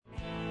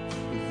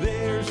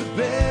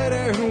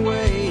better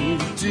way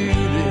to do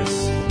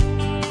this.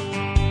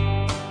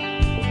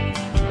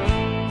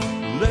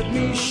 Let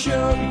me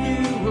show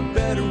you a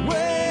better way.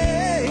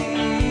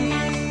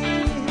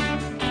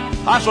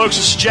 Hi, folks.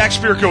 This is Jack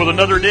Spirko with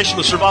another edition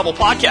of the Survival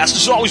Podcast.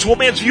 As always, one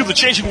man's view of the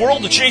changing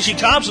world, the changing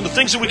times, and the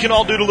things that we can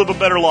all do to live a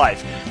better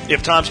life,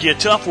 if times get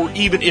tough or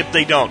even if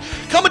they don't.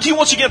 Coming to you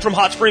once again from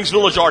Hot Springs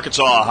Village,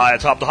 Arkansas, high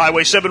atop the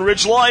Highway 7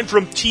 Ridge Line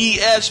from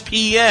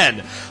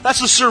TSPN.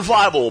 That's the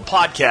Survival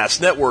Podcast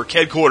Network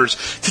headquarters.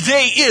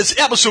 Today is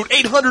episode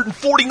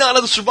 849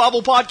 of the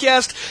Survival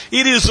Podcast.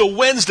 It is a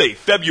Wednesday,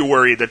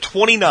 February the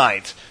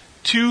 29th,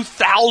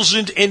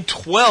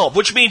 2012,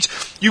 which means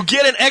you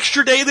get an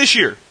extra day this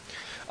year.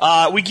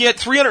 We get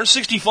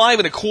 365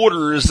 and a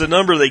quarter is the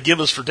number they give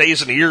us for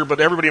days in a year, but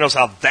everybody knows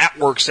how that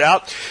works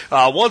out.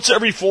 Once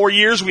every 4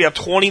 years, we have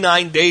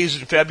 29 days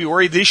in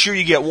February. This year,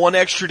 you get one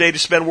extra day to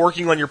spend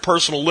working on your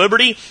personal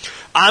liberty.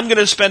 I'm going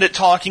to spend it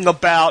talking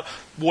about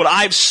what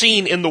I've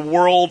seen in the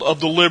world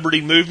of the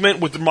liberty movement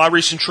with my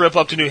recent trip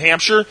up to New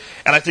Hampshire,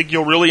 and I think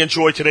you'll really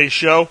enjoy today's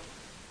show.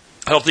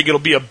 I don't think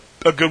it'll be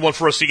a good one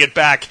for us to get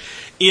back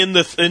in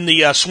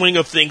the swing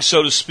of things,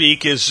 so to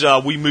speak, as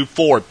we move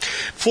forward.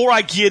 Before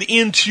I get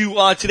into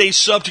today's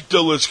subject,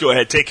 though, let's go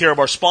ahead and take care of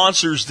our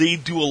sponsors. They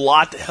do a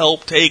lot to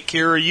help take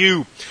care of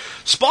you.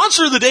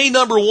 Sponsor of the day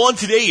number one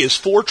today is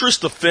Fortress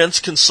Defense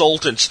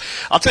Consultants.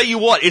 I'll tell you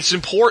what, it's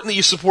important that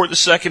you support the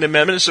Second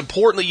Amendment. It's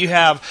important that you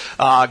have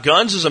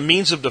guns as a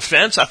means of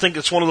defense. I think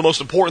it's one of the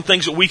most important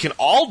things that we can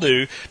all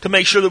do to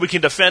make sure that we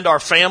can defend our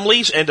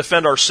families and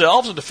defend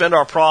ourselves and defend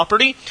our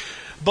property.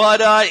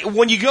 But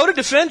when you go to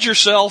defend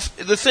yourself,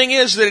 the thing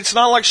is that it's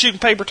not like shooting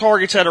paper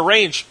targets at a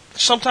range.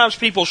 Sometimes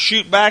people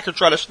shoot back or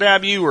try to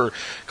stab you or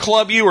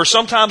club you, or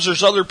sometimes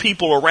there's other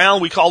people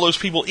around. We call those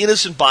people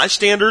innocent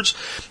bystanders.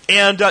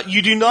 And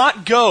you do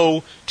not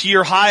go to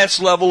your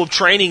highest level of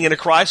training in a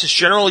crisis.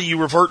 Generally, you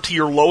revert to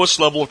your lowest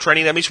level of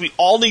training. That means we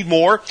all need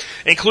more,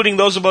 including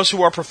those of us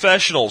who are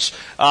professionals.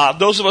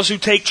 Those of us who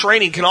take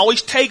training can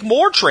always take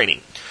more training.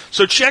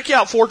 So check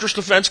out Fortress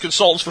Defense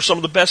Consultants for some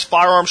of the best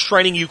firearms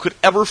training you could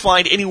ever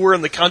find anywhere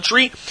in the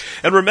country.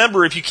 And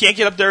remember, if you can't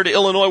get up there to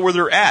Illinois where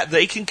they're at,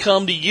 they can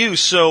come to you.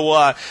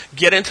 So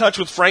get in touch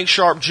with Frank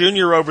Sharp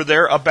Jr. over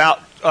there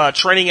about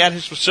training at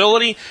his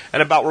facility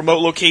and about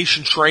remote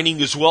location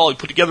training as well. He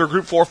put together a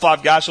group 4 or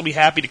 5 guys who'll be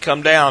happy to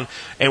come down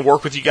and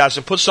work with you guys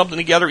and put something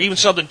together, even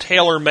something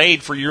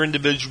tailor-made for your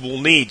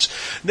individual needs.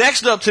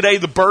 Next up today,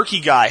 the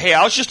Berkey guy. Hey,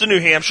 I was just in New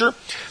Hampshire.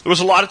 There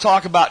was a lot of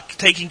talk about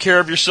taking care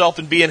of yourself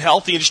and being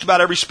healthy, and just about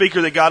every speaker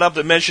that got up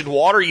that mentioned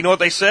water, you know what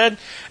they said?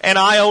 And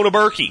I own a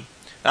Berkey.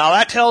 Now,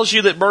 that tells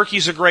you that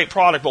Berkey's a great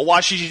product, but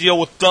why should you deal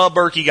with the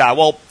Berkey guy?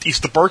 Well, he's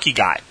the Berkey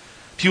guy.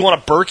 If you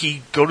want a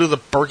Berkey, go to the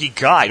Berkey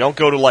guy. Don't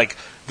go to, like,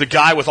 the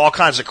guy with all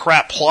kinds of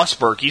crap plus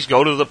Berkeys.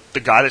 Go to the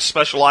guy that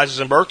specializes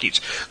in Berkeys.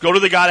 Go to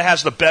the guy that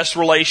has the best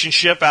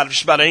relationship out of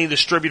just about any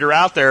distributor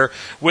out there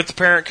with the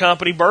parent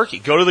company,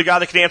 Berkey. Go to the guy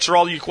that can answer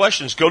all your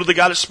questions. Go to the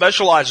guy that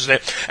specializes in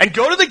it. And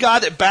go to the guy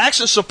that backs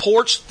and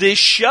supports this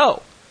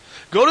show.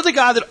 Go to the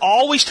guy that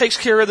always takes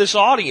care of this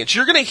audience.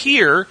 You're going to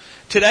hear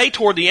today,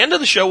 toward the end of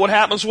the show, what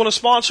happens when a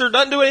sponsor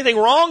doesn't do anything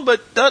wrong,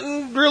 but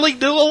doesn't really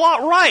do a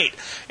lot right,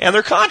 and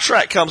their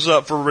contract comes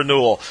up for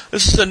renewal.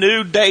 This is a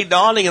new day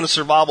dawning in the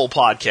Survival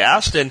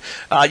Podcast,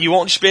 and you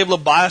won't just be able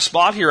to buy a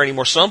spot here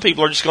anymore. Some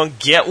people are just going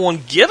to get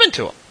one given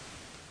to them.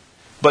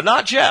 But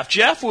not Jeff.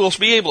 Jeff will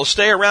be able to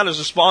stay around as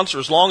a sponsor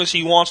as long as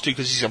he wants to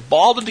because he's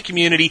involved in the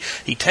community,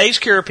 he takes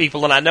care of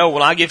people, and I know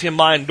when I give him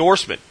my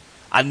endorsement,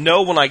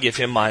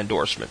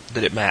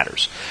 that it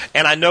matters.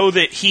 And I know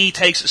that he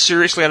takes it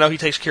seriously. I know he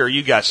takes care of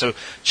you guys. So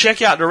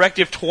check out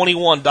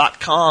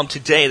directive21.com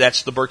today.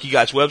 That's the Berkey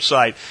Guys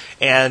website.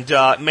 And,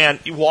 man,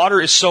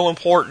 water is so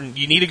important.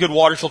 You need a good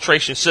water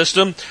filtration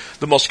system.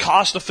 The most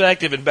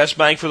cost-effective and best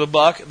bang for the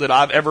buck that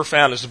I've ever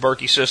found is the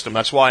Berkey system.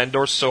 That's why I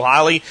endorse it so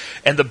highly.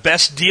 And the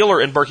best dealer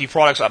in Berkey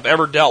products I've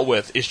ever dealt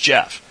with is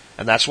Jeff.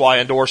 And that's why I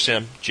endorse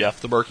him,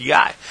 Jeff the Berkey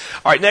Guy.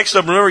 All right, next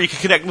up, remember, you can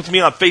connect with me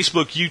on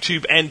Facebook,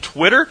 YouTube, and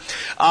Twitter.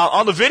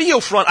 On the video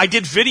front, I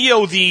did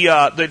video the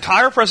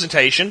entire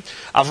presentation.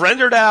 I've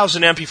rendered it out as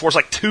an MP4. It's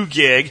like 2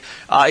 gig.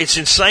 It's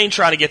insane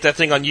trying to get that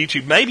thing on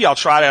YouTube. Maybe I'll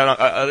try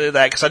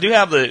that because I do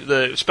have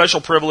the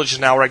special privileges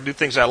now where I can do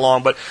things that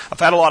long, but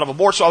I've had a lot of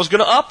abort, so I was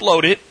going to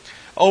upload it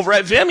over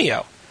at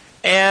Vimeo.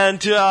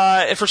 And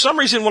for some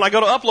reason, when I go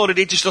to upload it,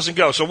 it just doesn't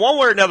go. So one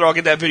way or another, I'll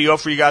get that video up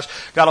for you guys.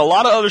 Got a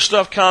lot of other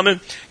stuff coming.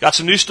 Got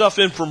some new stuff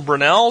in from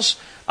Brunel's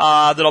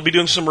that I'll be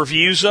doing some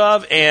reviews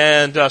of,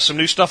 and some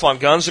new stuff on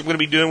guns that I'm going to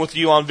be doing with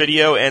you on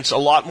video, and it's a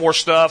lot more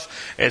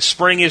stuff. And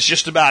spring is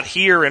just about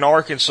here in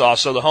Arkansas,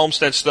 so the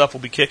homestead stuff will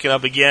be kicking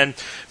up again.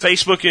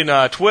 Facebook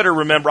and Twitter,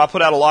 remember, I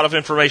put out a lot of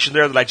information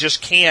there that I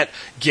just can't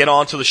get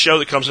onto the show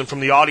that comes in from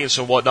the audience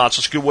and whatnot, so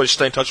it's a good way to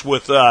stay in touch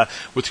with the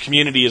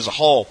community as a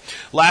whole.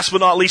 Last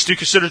but not least, do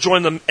consider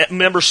joining the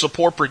Member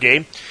Support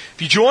Brigade.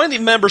 If you join the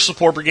Member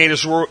Support Brigade,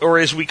 or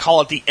as we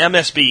call it, the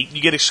MSB,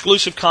 you get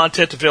exclusive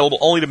content available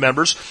only to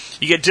members.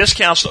 You get get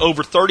discounts to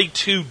over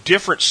 32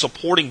 different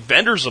supporting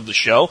vendors of the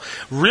show.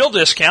 Real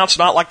discounts,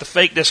 not like the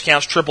fake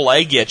discounts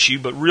AAA gets you,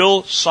 but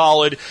real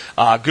solid,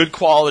 good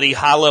quality,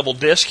 high-level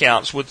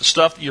discounts with the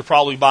stuff that you're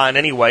probably buying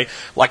anyway,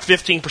 like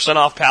 15%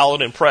 off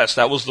Paladin Press.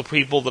 That was the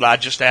people that I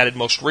just added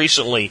most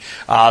recently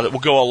that will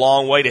go a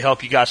long way to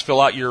help you guys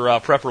fill out your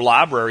prepper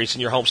libraries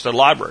and your homestead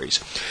libraries.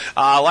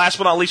 Last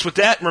but not least with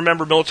that,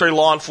 remember military,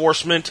 law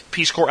enforcement,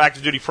 Peace Corps,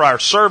 active duty, prior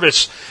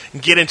service.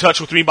 Get in touch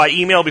with me by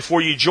email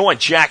before you join,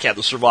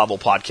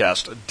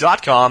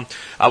 jack@thesurvivalpodcast.com.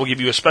 I will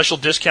give you a special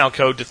discount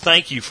code to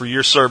thank you for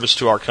your service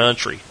to our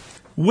country.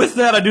 With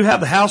that, I do have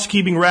the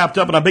housekeeping wrapped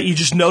up, and I bet you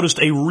just noticed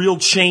a real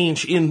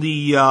change in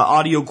the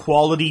audio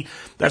quality.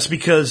 That's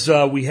because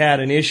we had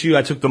an issue.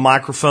 I took the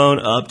microphone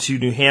up to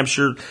New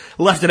Hampshire,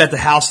 left it at the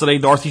house today.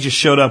 Dorothy just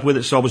showed up with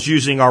it, so I was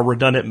using our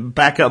redundant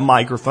backup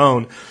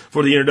microphone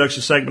for the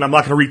introduction segment. I'm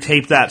not going to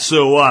retape that,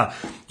 so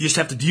you just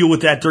have to deal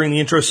with that during the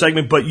intro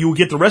segment, but you'll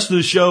get the rest of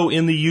the show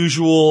in the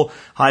usual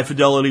high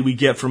fidelity we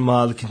get from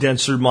the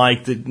condenser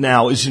mic that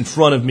now is in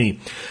front of me.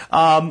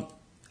 I'll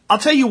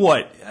tell you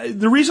what,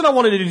 the reason I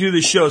wanted to do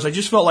this show is I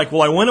just felt like,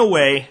 well, I went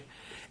away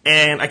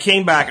and I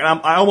came back and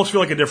I almost feel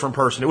like a different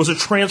person. It was a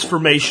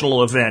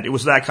transformational event. It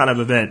was that kind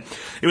of event.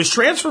 It was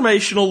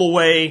transformational the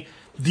way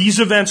these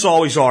events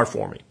always are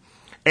for me.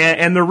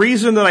 And the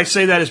reason that I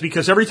say that is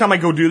because every time I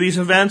go do these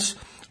events,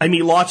 I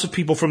meet lots of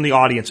people from the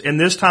audience. And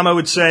this time I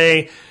would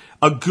say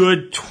a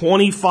good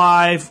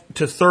 25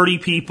 to 30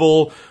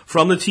 people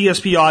from the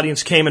TSP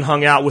audience came and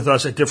hung out with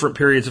us at different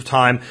periods of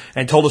time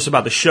and told us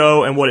about the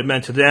show and what it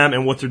meant to them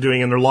and what they're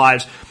doing in their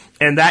lives.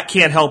 And that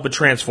can't help but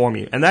transform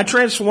you. And that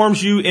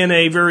transforms you in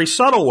a very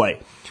subtle way.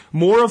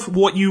 More of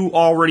what you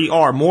already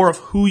are, more of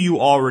who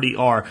you already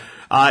are.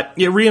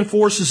 It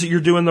reinforces that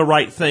you're doing the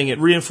right thing. It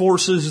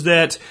reinforces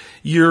that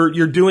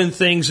you're doing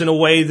things in a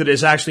way that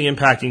is actually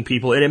impacting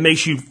people. And it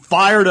makes you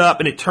fired up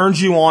and it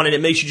turns you on and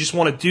it makes you just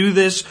want to do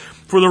this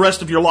for the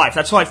rest of your life.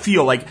 That's how I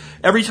feel. Like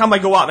every time I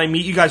go out and I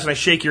meet you guys and I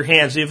shake your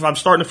hands, if I'm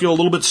starting to feel a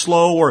little bit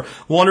slow or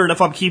wondering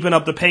if I'm keeping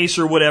up the pace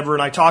or whatever,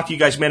 and I talk to you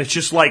guys, man,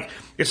 it's like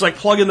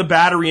plugging the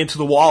battery into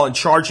the wall and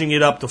charging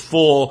it up to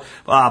full,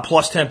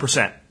 plus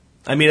 10%.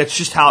 I mean, it's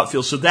just how it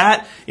feels. So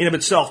that in of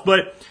itself.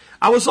 But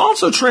I was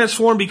also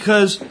transformed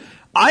because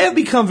I have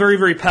become very,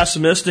 very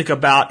pessimistic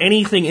about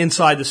anything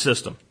inside the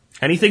system.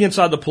 Anything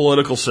inside the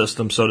political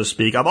system, so to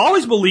speak. I've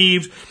always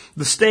believed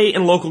the state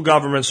and local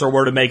governments are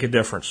where to make a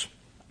difference.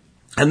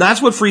 And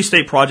that's what Free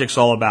State Project's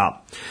all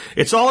about.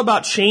 It's all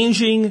about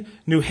changing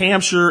New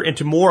Hampshire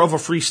into more of a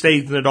free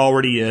state than it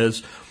already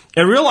is,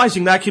 and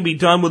realizing that can be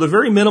done with a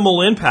very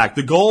minimal impact.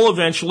 The goal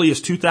eventually is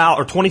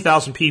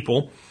 20,000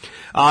 people,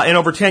 and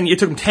it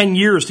took them 10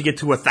 years to get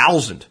to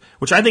 1,000,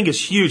 which I think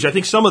is huge. I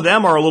think some of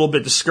them are a little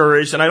bit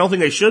discouraged, and I don't think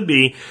they should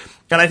be.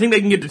 And I think they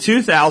can get to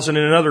 2,000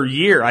 in another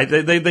year.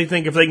 They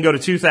think if they can go to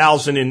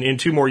 2,000 in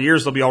 2 more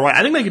years, they'll be all right.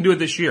 I think they can do it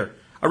this year.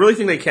 I really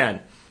think they can.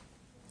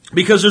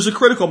 Because there's a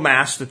critical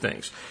mass to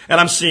things. And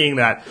I'm seeing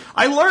that.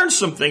 I learned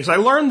some things. I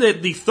learned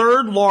that the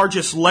third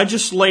largest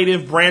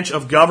legislative branch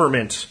of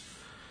government,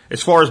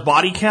 as far as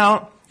body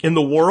count in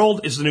the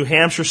world, is the New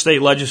Hampshire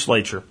State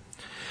Legislature.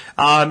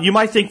 You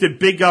might think that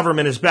big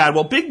government is bad.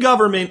 Well, big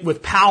government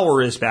with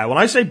power is bad. When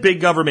I say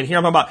big government here,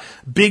 I'm talking about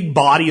big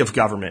body of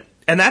government.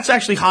 And that's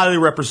actually highly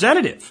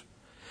representative.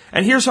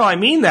 And here's how I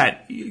mean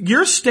that.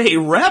 Your state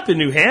rep in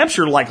New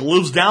Hampshire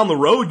lives down the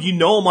road. You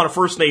know them on a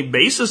first name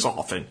basis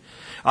often.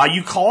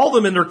 You call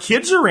them and their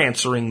kids are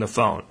answering the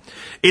phone.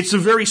 It's a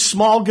very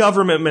small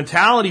government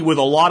mentality with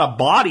a lot of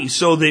body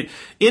so that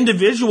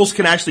individuals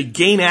can actually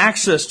gain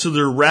access to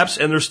their reps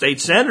and their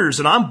state senators,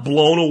 and I'm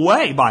blown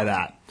away by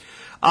that.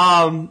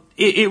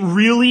 It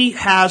really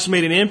has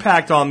made an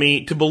impact on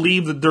me to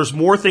believe that there's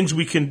more things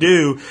we can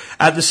do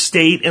at the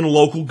state and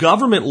local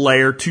government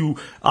layer to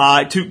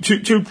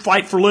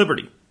fight for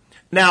liberty.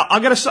 Now,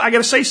 I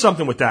gotta say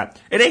something with that.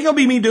 It ain't gonna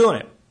be me doing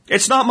it.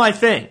 It's not my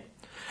thing.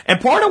 And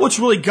part of what's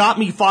really got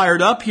me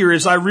fired up here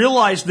is I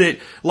realized that,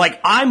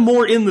 I'm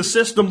more in the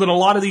system than a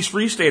lot of these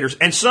free staters.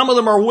 And some of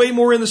them are way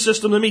more in the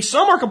system than me.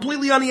 Some are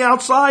completely on the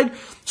outside.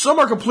 Some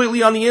are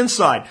completely on the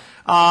inside.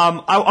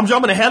 I'm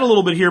jumping ahead a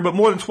little bit here, but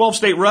more than 12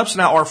 state reps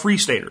now are free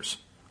staters.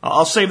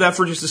 I'll save that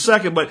for just a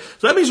second. But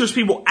so that means there's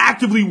people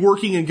actively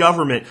working in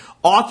government,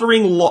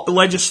 authoring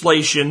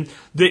legislation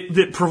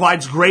that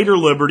provides greater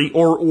liberty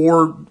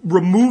or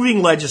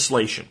removing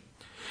legislation.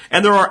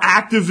 And there are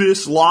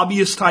activists,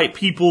 lobbyist-type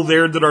people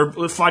there that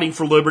are fighting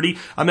for liberty.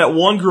 I met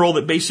one girl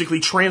that basically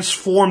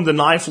transformed the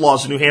knife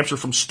laws in New Hampshire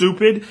from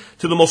stupid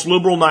to the most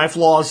liberal knife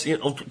laws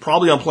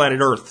probably on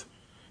planet Earth.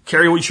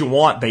 Carry what you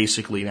want,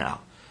 basically,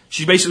 now.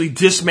 She basically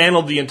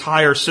dismantled the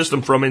entire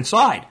system from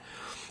inside.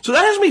 So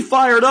that has me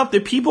fired up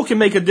that people can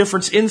make a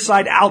difference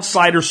inside,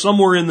 outside, or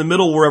somewhere in the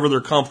middle, wherever they're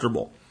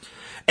comfortable.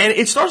 And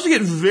it starts to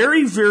get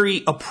very,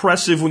 very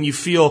oppressive when you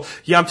feel,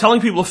 I'm telling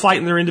people to fight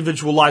in their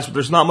individual lives, but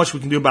there's not much we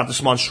can do about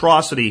this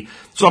monstrosity.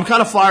 So I'm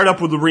kind of fired up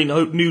with the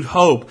renewed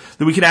hope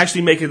that we can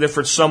actually make a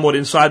difference somewhat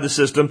inside the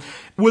system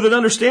with an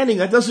understanding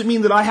that doesn't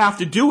mean that I have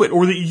to do it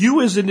or that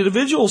you as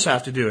individuals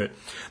have to do it.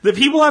 That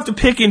people have to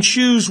pick and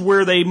choose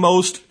where they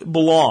most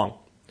belong.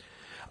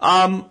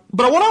 But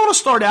what I want to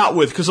start out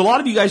with, because a lot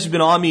of you guys have been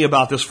on me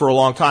about this for a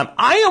long time,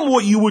 I am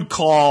what you would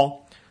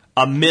call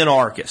a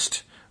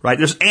minarchist. Right?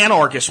 There's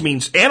anarchist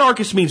means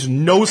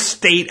no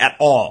state at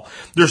all.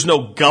 There's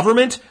no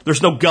government.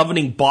 There's no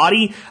governing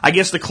body. I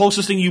guess the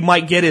closest thing you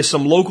might get is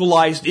some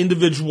localized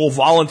individual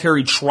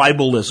voluntary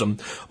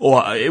tribalism,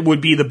 or it would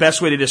be the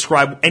best way to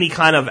describe any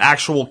kind of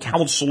actual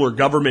council or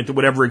government that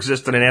would ever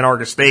exist in an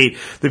anarchist state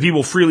that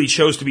people freely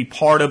chose to be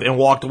part of and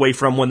walked away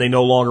from when they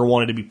no longer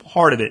wanted to be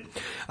part of it.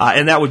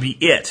 And that would be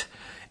it.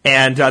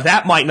 And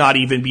that might not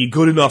even be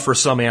good enough for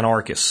some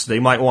anarchists. They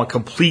might want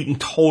complete and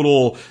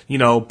total,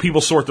 people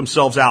sort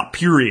themselves out,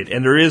 period.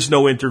 And there is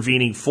no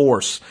intervening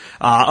force,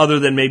 other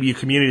than maybe a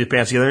community that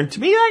bands together. And to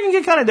me, that can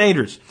get kind of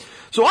dangerous.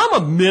 So I'm a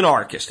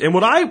minarchist. And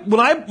when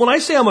I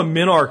say I'm a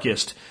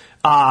minarchist,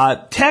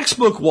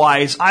 textbook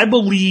wise, I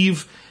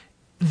believe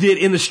that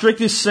in the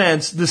strictest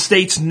sense, the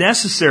state's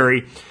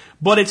necessary,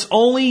 but its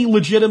only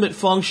legitimate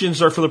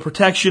functions are for the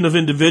protection of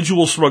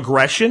individuals from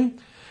aggression,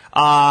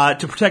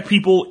 to protect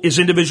people as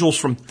individuals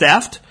from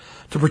theft,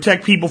 to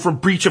protect people from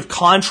breach of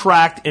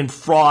contract and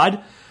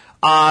fraud.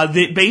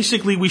 That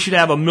basically we should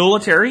have a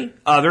military,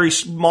 a very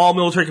small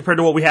military compared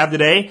to what we have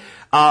today,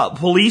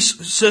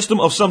 police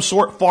system of some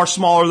sort, far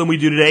smaller than we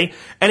do today,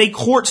 and a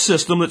court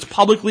system that's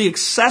publicly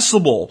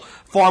accessible,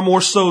 far more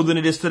so than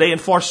it is today,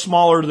 and far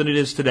smaller than it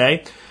is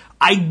today.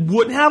 I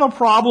wouldn't have a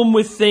problem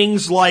with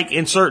things like,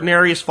 in certain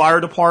areas,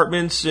 fire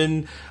departments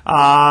and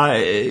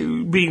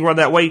being run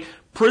that way.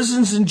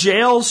 Prisons and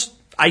jails,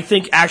 I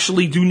think,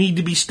 actually do need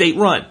to be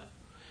state-run.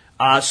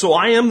 So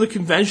I am the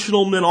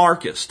conventional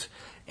minarchist.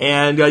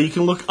 And you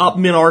can look up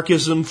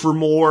minarchism for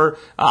more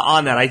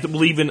on that. I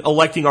believe in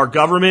electing our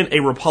government, a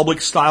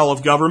republic style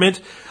of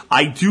government.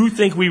 I do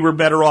think we were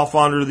better off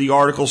under the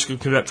Articles of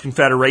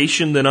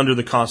Confederation than under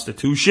the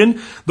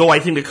Constitution, though I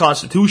think the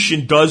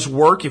Constitution does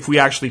work if we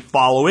actually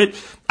follow it.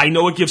 I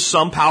know it gives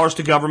some powers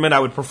to government I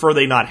would prefer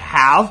they not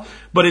have,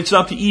 but it's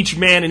up to each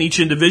man and each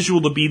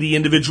individual to be the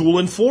individual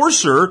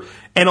enforcer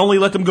and only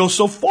let them go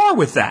so far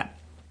with that.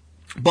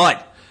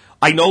 But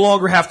I no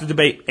longer have to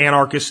debate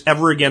anarchists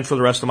ever again for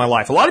the rest of my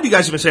life. A lot of you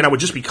guys have been saying I would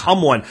just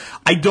become one.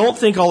 I don't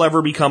think I'll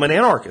ever become an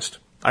anarchist.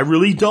 I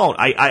really don't.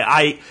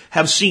 I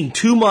have seen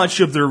too much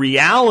of the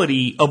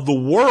reality of the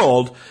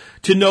world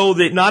to know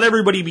that not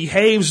everybody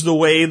behaves the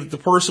way that the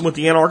person with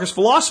the anarchist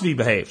philosophy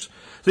behaves.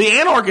 The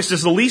anarchist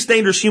is the least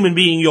dangerous human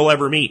being you'll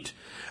ever meet.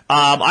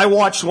 I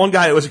watched one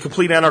guy that was a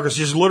complete anarchist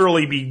just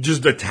literally be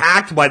just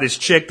attacked by this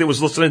chick that was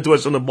listening to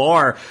us in the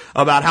bar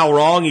about how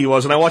wrong he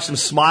was, and I watched him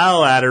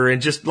smile at her and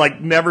just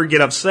never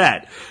get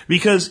upset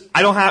because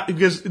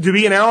to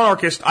be an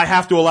anarchist, I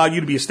have to allow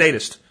you to be a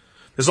statist.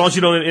 As long as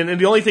you don't, and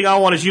the only thing I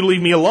want is you to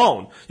leave me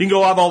alone. You can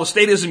go have all the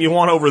statism you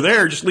want over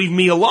there, just leave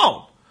me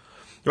alone.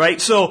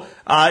 Right? So,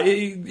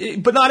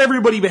 but not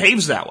everybody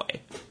behaves that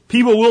way.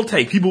 People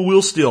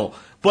will steal.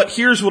 But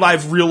here's what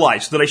I've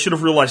realized that I should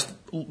have realized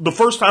the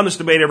first time this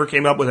debate ever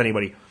came up with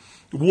anybody.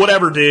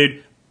 Whatever,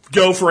 dude.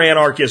 Go for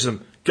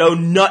anarchism. Go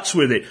nuts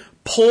with it.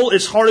 Pull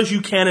as hard as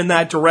you can in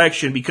that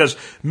direction because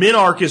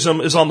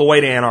minarchism is on the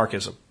way to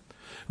anarchism.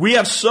 We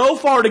have so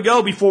far to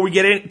go before we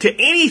get into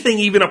anything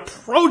even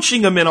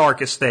approaching a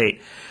minarchist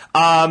state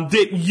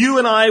that you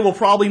and I will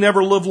probably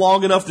never live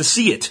long enough to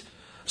see it.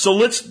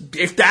 So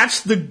if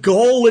that's the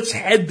goal, let's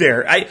head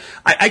there.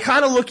 I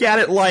kind of look at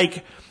it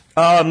like,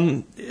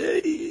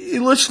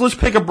 let's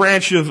pick a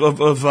branch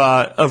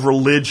of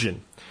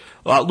religion,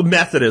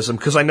 Methodism,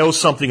 because I know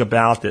something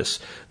about this.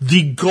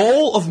 The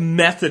goal of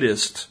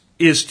Methodist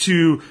is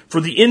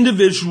for the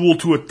individual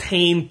to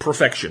attain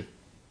perfection,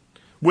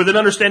 with an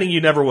understanding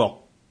you never will.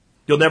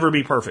 You'll never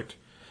be perfect.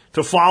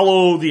 To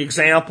follow the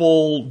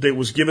example that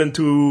was given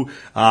to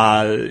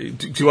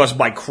us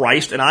by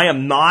Christ, and I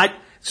am not.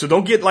 So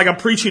don't get like I'm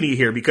preaching to you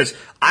here because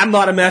I'm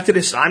not a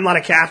Methodist, I'm not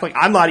a Catholic,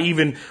 I'm not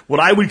even what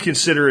I would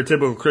consider a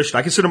typical Christian.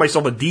 I consider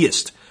myself a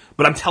deist.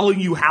 But I'm telling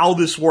you how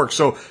this works.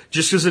 So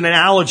just as an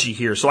analogy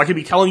here. So I could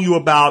be telling you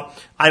about,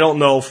 I don't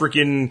know,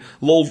 freaking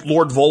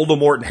Lord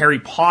Voldemort and Harry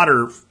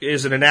Potter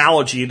is an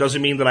analogy. It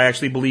doesn't mean that I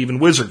actually believe in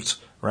wizards,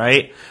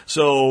 right?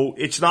 So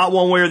it's not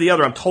one way or the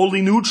other. I'm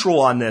totally neutral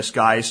on this,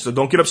 guys. So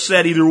don't get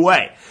upset either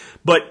way.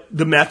 But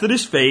the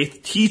Methodist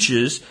faith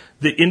teaches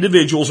that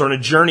individuals are on a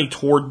journey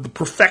toward the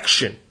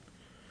perfection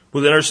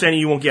with an understanding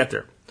you won't get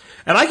there.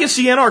 And I can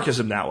see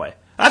anarchism that way.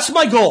 That's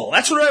my goal.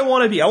 That's where I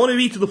want to be. I want to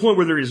be to the point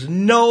where there is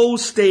no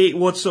state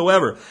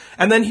whatsoever.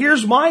 And then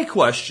here's my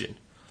question.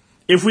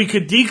 If we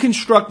could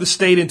deconstruct the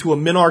state into a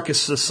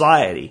minarchist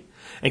society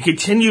and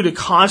continue to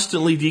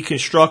constantly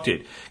deconstruct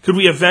it, could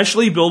we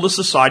eventually build a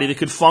society that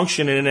could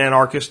function in an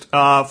anarchist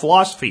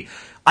philosophy?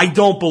 I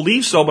don't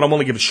believe so, but I'm going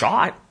to give it a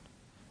shot.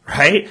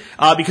 Right?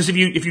 Because if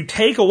you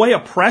take away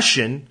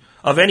oppression,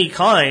 of any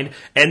kind,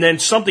 and then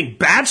something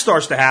bad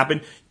starts to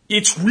happen,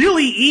 it's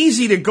really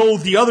easy to go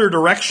the other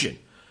direction.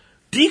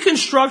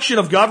 Deconstruction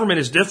of government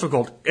is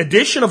difficult.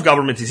 Addition of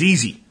government is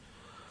easy.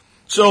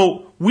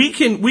 So we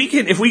can,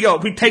 if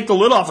we take the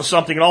lid off of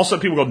something and all of a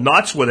sudden people go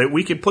nuts with it,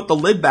 we can put the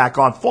lid back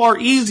on far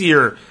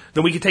easier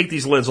than we can take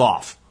these lids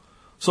off.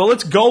 So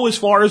let's go as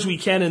far as we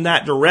can in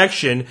that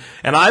direction.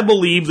 And I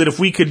believe that if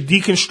we could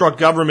deconstruct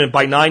government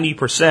by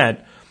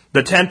 90%,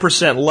 the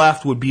 10%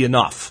 left would be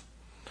enough.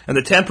 And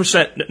the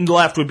 10%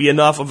 left would be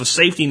enough of a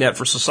safety net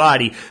for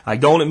society. I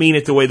don't mean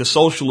it the way the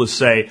socialists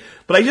say,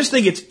 but I just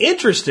think it's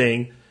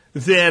interesting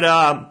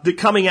that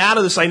coming out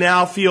of this, I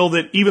now feel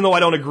that even though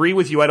I don't agree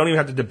with you, I don't even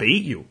have to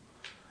debate you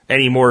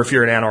anymore if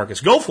you're an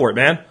anarchist. Go for it,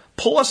 man.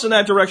 Pull us in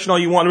that direction all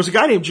you want. There was a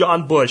guy named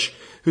John Bush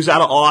who's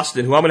out of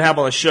Austin, who I'm going to have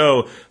on the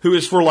show, who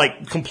is for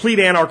like complete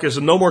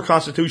anarchism, no more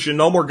constitution,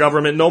 no more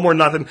government, no more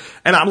nothing.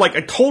 And I'm like,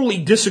 I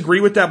totally disagree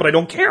with that, but I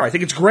don't care. I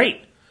think it's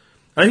great.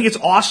 I think it's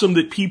awesome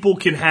that people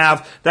can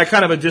have that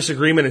kind of a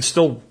disagreement and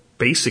still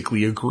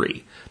basically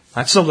agree.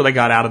 That's something I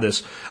got out of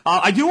this.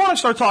 I do want to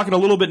start talking a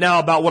little bit now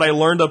about what I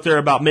learned up there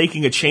about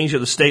making a change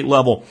at the state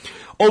level.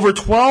 Over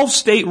 12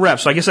 state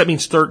reps, so I guess that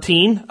means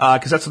 13,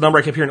 because that's the number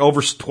I kept hearing,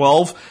 over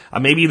 12,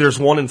 maybe there's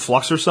one in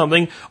flux or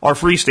something, are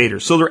free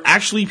staters. So they're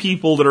actually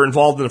people that are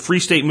involved in the free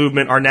state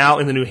movement are now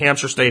in the New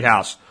Hampshire State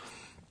House.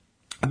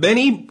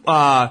 Many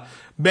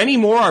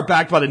more are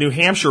backed by the New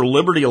Hampshire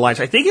Liberty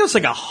Alliance. I think it was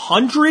like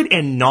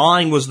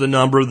 109 was the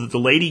number that the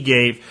lady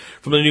gave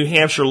from the New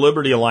Hampshire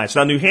Liberty Alliance.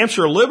 Now, New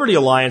Hampshire Liberty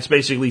Alliance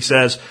basically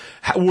says,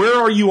 where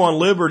are you on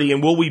liberty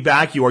and will we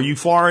back you? Are you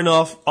far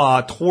enough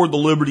toward the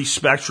liberty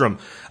spectrum?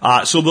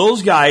 So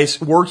those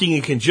guys working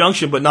in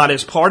conjunction but not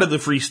as part of the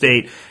Free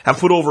State have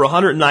put over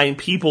 109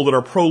 people that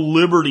are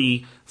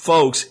pro-liberty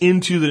folks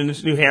into the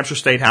New Hampshire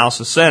State House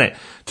and Senate.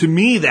 To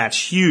me,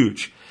 that's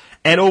huge.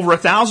 And over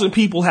 1,000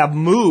 people have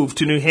moved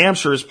to New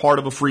Hampshire as part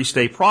of a Free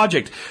State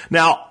project.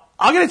 Now,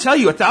 I'm going to tell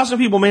you, 1,000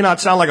 people may not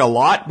sound like a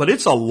lot, but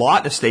it's a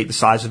lot in a state the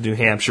size of New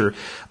Hampshire.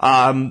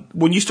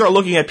 When you start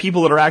looking at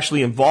people that are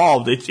actually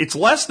involved, it's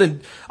less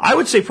than, I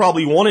would say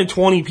probably 1 in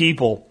 20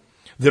 people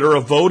that are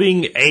of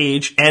voting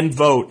age and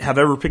vote have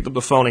ever picked up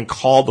the phone and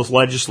called the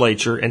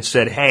legislature and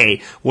said,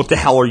 hey, what the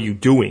hell are you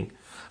doing?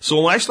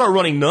 So when I start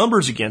running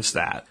numbers against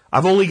that,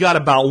 I've only got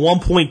about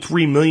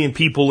 1.3 million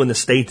people in the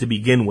state to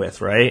begin with,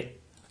 right?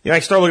 You know,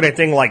 I start looking at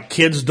things like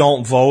kids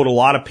don't vote. A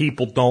lot of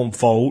people don't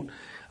vote.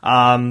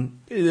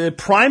 The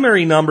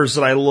primary numbers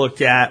that I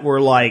looked at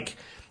were like,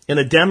 in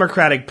a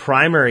Democratic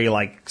primary,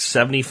 like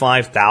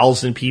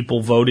 75,000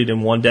 people voted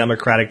in one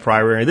Democratic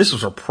primary. This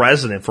was for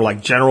president, for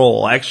like general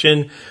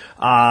election.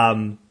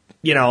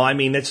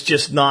 It's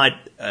just not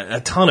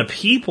a ton of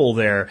people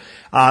there.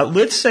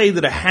 Let's say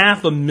that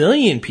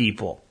 500,000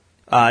 people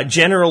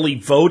generally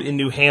vote in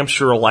New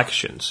Hampshire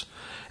elections.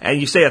 And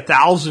you say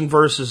 1,000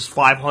 versus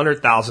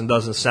 500,000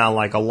 doesn't sound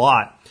like a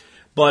lot,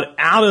 but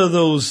out of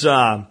those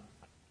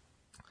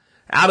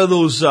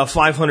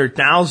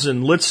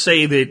 500,000, let's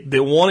say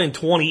that 1 in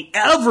 20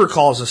 ever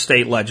calls a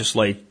state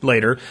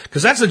legislator,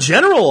 because that's a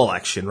general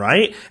election,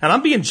 right? And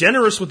I'm being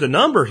generous with the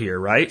number here,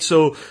 right?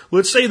 So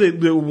let's say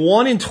that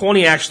 1 in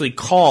 20 actually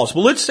calls,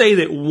 but let's say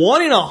that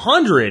 1 in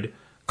 100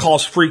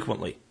 calls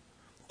frequently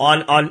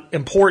on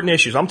important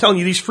issues. I'm telling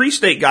you, these free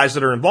state guys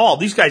that are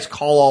involved, these guys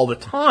call all the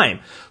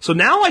time. So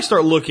now I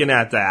start looking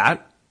at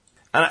that,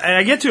 and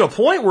I get to a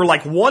point where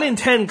like 1 in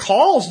 10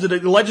 calls that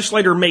a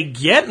legislator may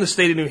get in the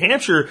state of New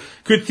Hampshire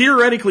could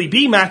theoretically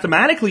be,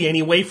 mathematically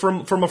anyway,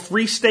 from a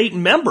free state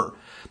member.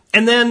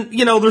 And then,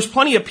 there's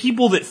plenty of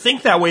people that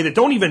think that way that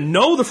don't even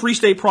know the Free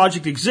State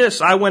Project exists.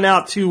 I went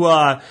out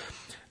to,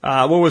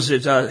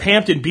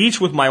 Hampton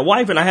Beach with my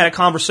wife, and I had a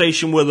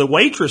conversation with a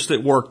waitress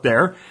that worked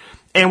there.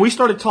 And we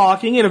started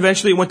talking, and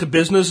eventually it went to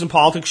business and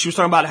politics. She was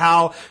talking about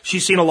how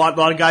she's seen a lot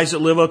of guys that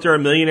live out there are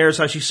millionaires,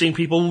 how she's seen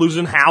people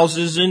losing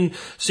houses and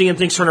seeing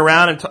things turn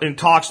around, and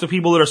talks to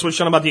people that are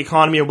switched on about the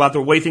economy, about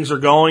the way things are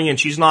going, and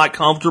she's not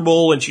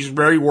comfortable, and she's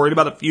very worried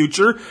about the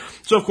future.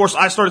 So, of course,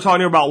 I started talking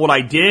to her about what I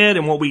did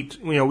and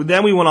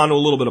then we went on to a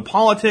little bit of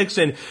politics,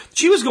 and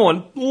she was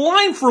going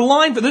line for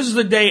line, this is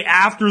the day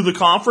after the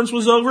conference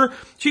was over.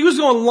 She was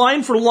going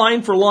line for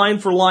line for line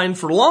for line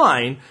for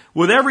line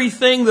with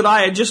everything that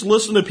I had just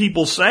listened to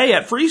people say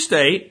at Free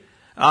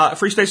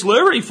State's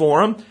Liberty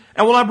Forum,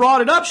 and when I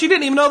brought it up, she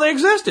didn't even know they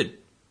existed.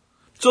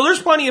 So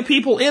there's plenty of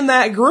people in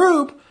that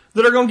group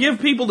that are going to give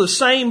people the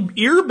same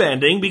ear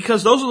bending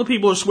because those are the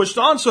people who are switched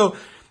on. So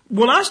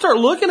when I start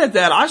looking at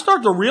that, I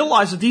start to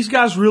realize that these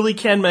guys really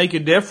can make a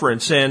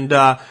difference, and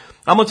I'm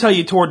going to tell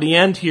you toward the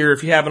end here,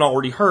 if you haven't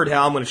already heard,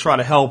 how I'm going to try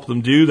to help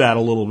them do that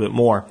a little bit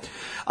more.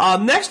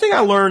 Next thing I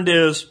learned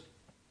is,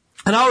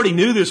 and I already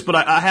knew this, but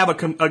I have a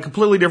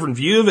completely different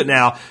view of it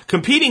now.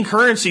 Competing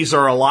currencies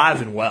are alive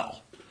and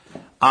well.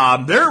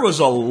 There was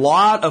a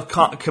lot of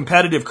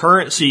competitive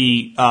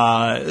currency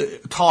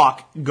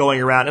talk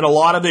going around, and a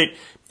lot of it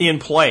in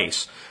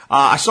place.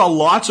 I saw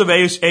lots of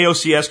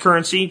AOCS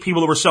currency.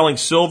 People that were selling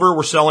silver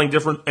were selling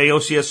different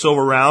AOCS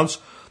silver rounds.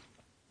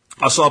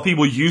 I saw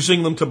people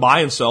using them to buy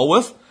and sell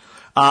with.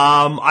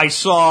 I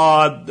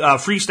saw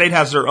Free State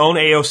has their own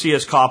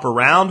AOCS copper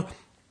round.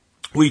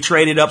 We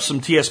traded up some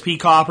TSP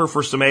copper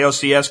for some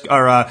AOCS,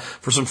 or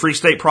for some Free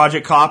State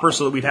Project copper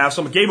so that we'd have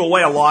some. Gave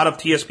away a lot of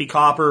TSP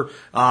copper.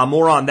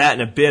 More on that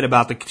in a bit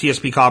about the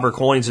TSP copper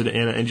coins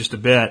in just a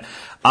bit.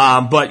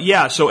 But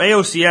yeah, so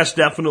AOCS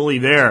definitely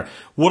there.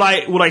 What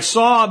I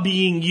saw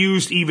being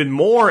used even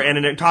more in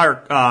an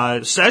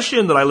entire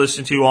session that I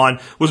listened to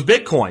on was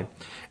Bitcoin.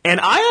 And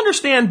I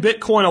understand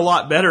Bitcoin a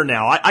lot better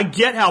now. I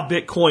get how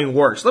Bitcoin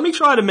works. Let me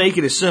try to make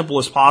it as simple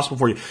as possible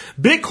for you.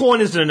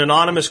 Bitcoin is an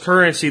anonymous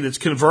currency that's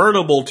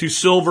convertible to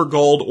silver,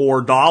 gold,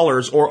 or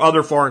dollars, or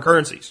other foreign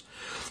currencies.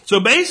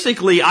 So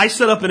basically, I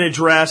set up an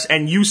address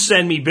and you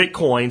send me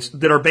Bitcoins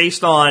that are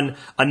based on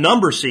a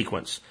number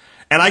sequence.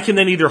 And I can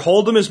then either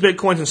hold them as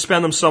Bitcoins and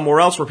spend them somewhere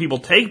else where people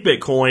take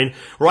Bitcoin,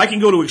 or I can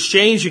go to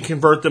exchange and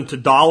convert them to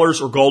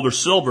dollars or gold or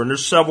silver. And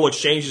there's several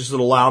exchanges that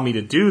allow me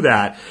to do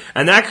that.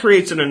 And that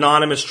creates an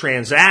anonymous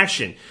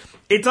transaction.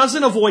 It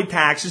doesn't avoid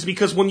taxes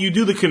because when you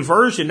do the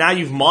conversion, now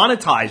you've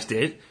monetized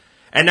it.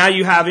 And now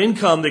you have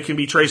income that can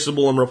be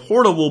traceable and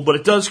reportable, but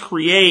it does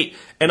create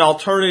an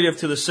alternative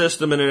to the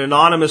system and an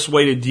anonymous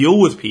way to deal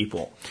with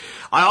people.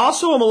 I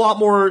also am a lot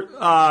more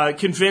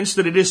convinced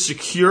that it is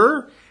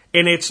secure.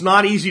 And it's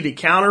not easy to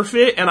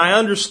counterfeit, and I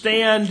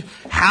understand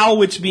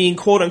how it's being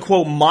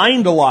quote-unquote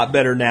mined a lot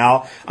better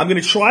now. I'm going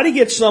to try to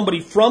get somebody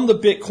from the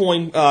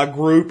Bitcoin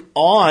group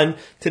on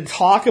to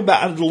talk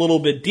about it a little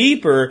bit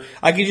deeper.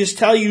 I can just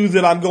tell you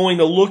that I'm going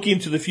to look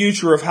into the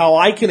future of how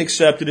I can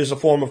accept it as a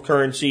form of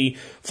currency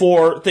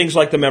for things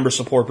like the Member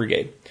Support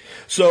Brigade.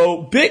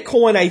 So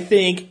Bitcoin, I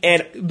think,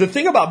 and the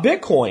thing about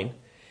Bitcoin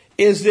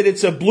is that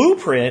it's a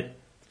blueprint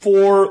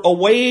for a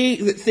way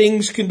that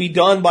things can be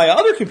done by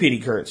other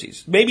competing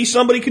currencies. Maybe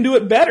somebody can do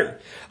it better.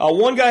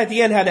 One guy at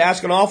the end had to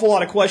ask an awful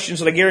lot of questions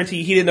that I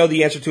guarantee he didn't know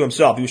the answer to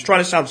himself. He was trying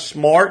to sound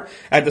smart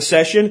at the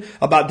session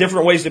about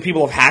different ways that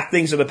people have hacked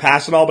things in the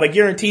past and all, but I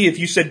guarantee if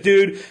you said,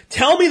 dude,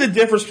 tell me the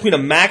difference between a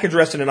MAC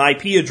address and an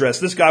IP address,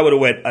 this guy would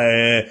have went,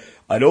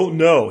 I don't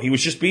know. He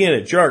was just being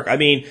a jerk. I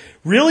mean,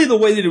 really the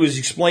way that it was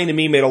explained to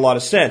me made a lot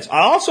of sense.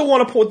 I also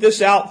want to put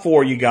this out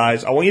for you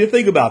guys. I want you to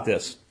think about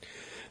this.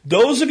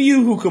 Those of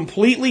you who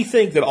completely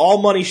think that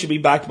all money should be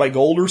backed by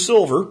gold or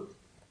silver,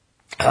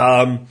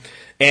 and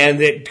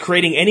that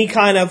creating any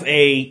kind of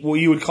what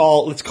you would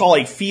call, let's call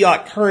a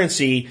fiat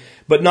currency,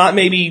 but not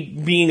maybe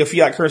being a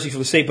fiat currency for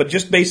the state, but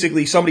just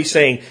basically somebody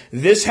saying,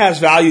 this has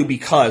value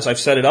because I've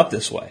set it up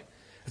this way.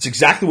 That's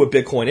exactly what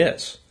Bitcoin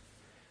is.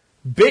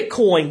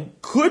 Bitcoin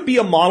could be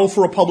a model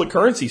for a public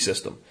currency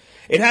system.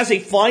 It has a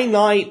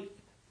finite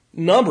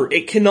number.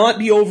 It cannot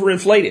be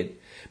overinflated.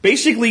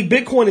 Basically,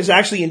 Bitcoin is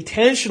actually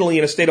intentionally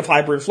in a state of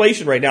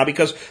hyperinflation right now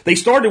because they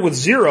started with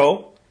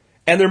 0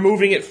 and they're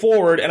moving it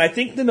forward. And I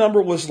think the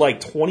number was like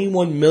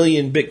 21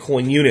 million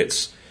Bitcoin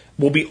units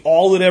will be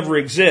all that ever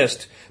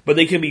exist, but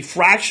they can be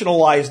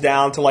fractionalized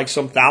down to like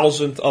some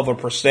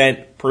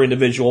 1,000% per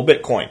individual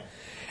Bitcoin.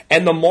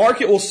 And the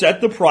market will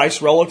set the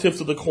price relative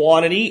to the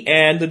quantity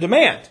and the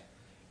demand.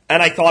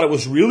 And I thought it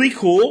was really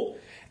cool.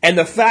 And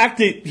the fact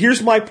that,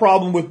 here's my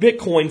problem with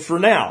Bitcoin for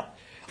now.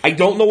 I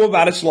don't know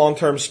about its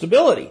long-term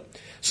stability.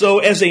 So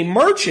as a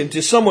merchant,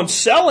 if someone's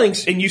selling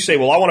and you say,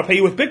 well, I want to pay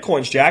you with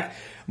Bitcoins, Jack,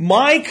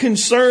 my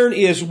concern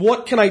is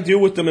what can I do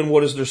with them and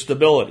what is their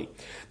stability?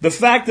 The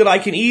fact that I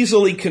can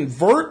easily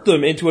convert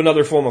them into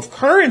another form of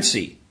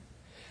currency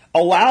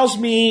allows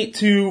me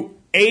to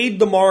aid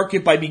the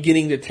market by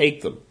beginning to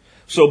take them.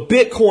 So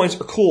Bitcoins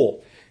are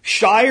cool.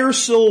 Shire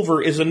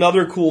Silver is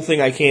another cool thing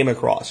I came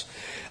across.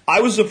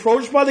 I was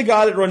approached by the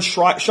guy that runs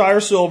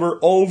Shire Silver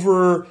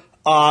over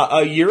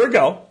a year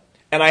ago,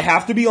 and I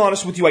have to be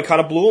honest with you, I kind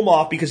of blew him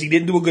off because he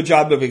didn't do a good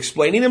job of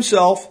explaining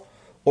himself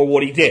or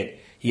what he did.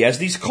 He has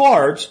these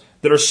cards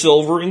that are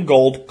silver and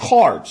gold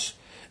cards,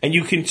 and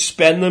you can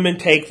spend them and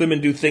take them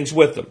and do things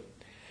with them.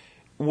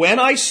 When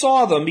I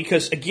saw them,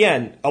 because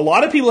again, a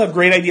lot of people have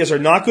great ideas, are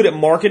not good at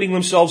marketing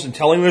themselves and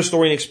telling their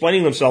story and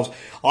explaining themselves,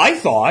 I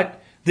thought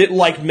that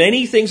like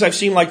many things I've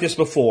seen like this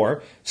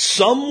before,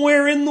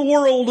 somewhere in the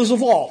world is a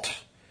vault.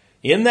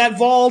 In that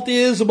vault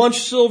is a bunch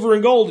of silver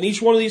and gold, and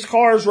each one of these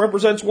cards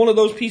represents one of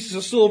those pieces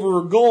of silver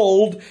or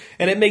gold,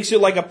 and it makes it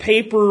like a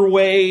paper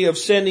way of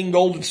sending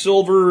gold and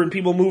silver, and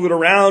people move it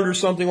around or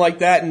something like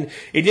that, and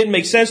it didn't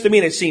make sense to me,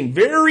 and it seemed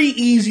very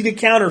easy to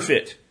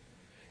counterfeit.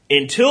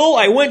 Until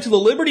I went to the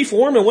Liberty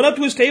Forum and went up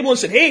to his table and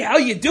said, hey, how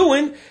you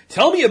doing?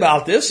 Tell me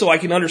about this so I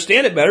can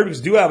understand it better,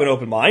 because I do have an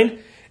open mind.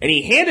 And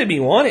he handed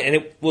me one, and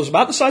it was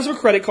about the size of a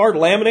credit card,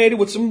 laminated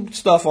with some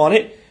stuff on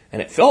it,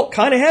 and it felt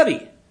kind of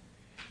heavy.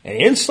 And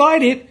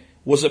inside it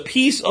was a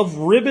piece of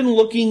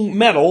ribbon-looking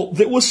metal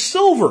that was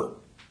silver.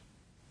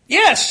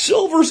 Yes,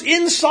 silver's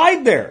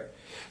inside there.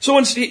 So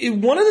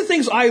one of the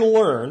things I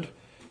learned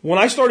when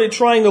I started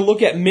trying to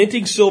look at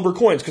minting silver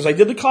coins, because I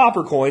did the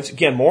copper coins,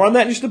 again, more on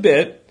that in just a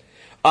bit,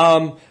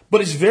 but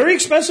it's very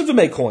expensive to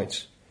make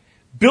coins.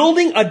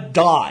 Building a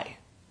die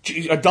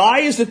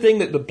is the thing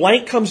that the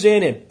blank comes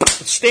in and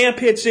the stamp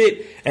hits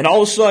it, and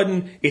all of a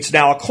sudden it's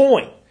now a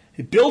coin.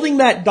 Building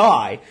that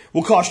die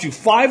will cost you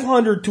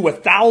 $500 to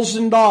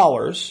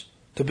 $1,000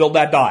 to build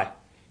that die.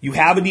 You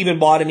haven't even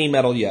bought any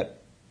metal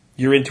yet.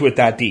 You're into it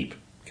that deep.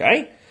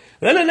 Okay?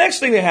 Then the next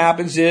thing that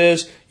happens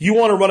is you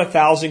want to run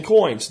 1,000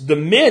 coins. The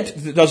mint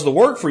that does the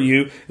work for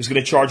you is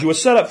going to charge you a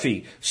setup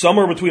fee,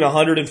 somewhere between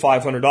 $100 and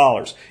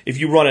 $500. If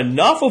you run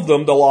enough of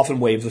them, they'll often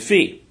waive the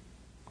fee.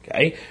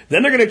 Okay?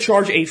 Then they're going to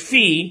charge a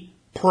fee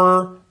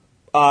per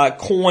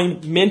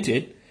coin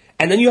minted,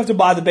 and then you have to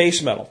buy the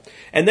base metal.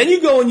 And then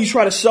you go and you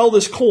try to sell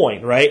this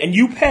coin, right? And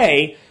you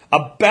pay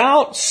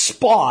about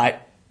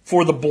spot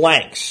for the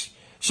blanks.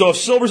 So if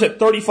silver's at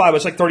 35,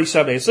 it's like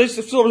 37. So if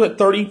silver's at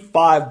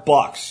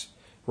 $35,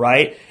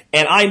 right?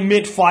 And I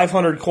mint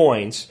 500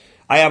 coins.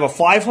 I have a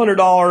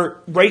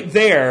 $500 right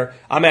there.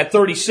 I'm at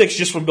 36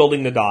 just from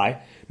building the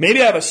die.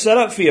 Maybe I have a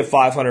setup fee of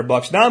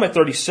 $500. Now I'm at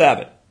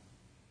 37,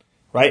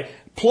 right?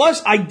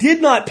 Plus, I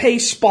did not pay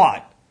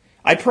spot.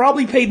 I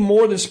probably paid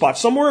more than spot,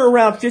 somewhere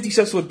around 50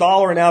 cents to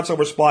 $1 an ounce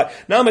over spot.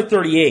 Now I'm at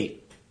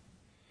 38.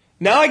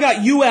 Now I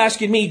got you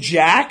asking me,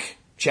 Jack,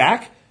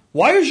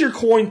 why is your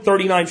coin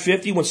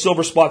 $39.50 when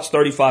silver spot's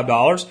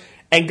 $35?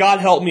 And God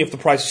help me if the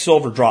price of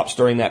silver drops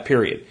during that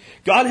period.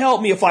 God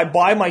help me if I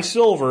buy my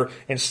silver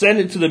and send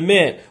it to the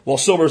mint while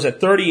silver's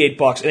at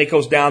 $38 and it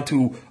goes down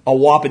to a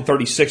whopping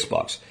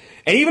 $36.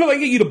 And even if I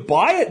get you to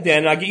buy it then,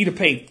 and I get you to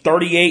pay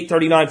 $38,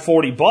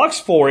 $39,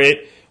 $40 for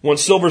it when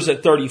silver's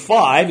at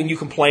 35 and you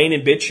complain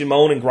and bitch and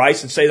moan and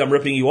grice and say that I'm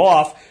ripping you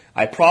off,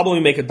 I probably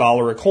make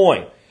 $1 a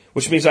coin,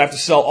 which means I have to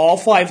sell all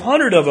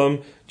 500 of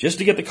them just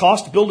to get the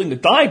cost of building the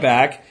die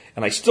back,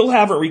 and I still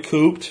haven't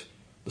recouped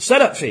the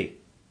setup fee.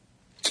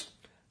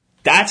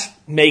 That's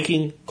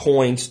making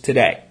coins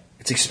today.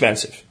 It's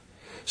expensive.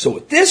 So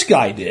what this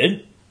guy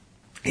did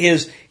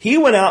is he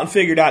went out and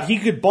figured out he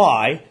could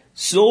buy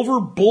silver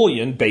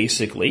bullion,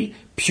 basically,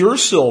 pure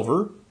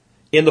silver,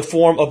 in the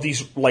form of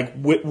these like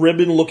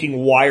ribbon-looking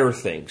wire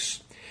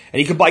things. And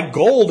he could buy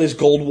gold as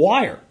gold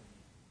wire.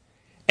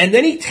 And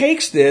then he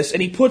takes this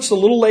and he puts a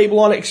little label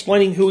on it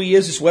explaining who he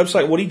is, his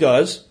website, what he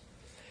does.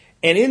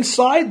 And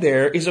inside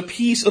there is a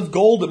piece of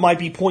gold that might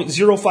be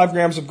 0.05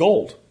 grams of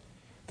gold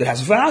that has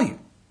value.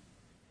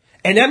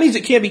 And that means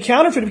it can't be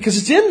counterfeited because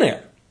it's in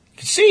there. You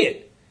can see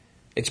it.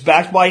 It's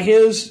backed by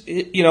his,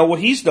 what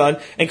he's done.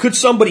 And could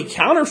somebody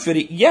counterfeit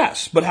it?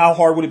 Yes. But how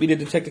hard would it be to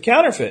detect the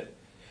counterfeit?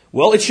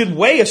 Well, it should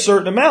weigh a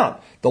certain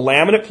amount. The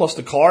laminate plus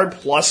the card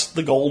plus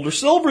the gold or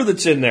silver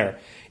that's in there.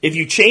 If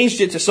you changed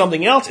it to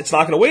something else, it's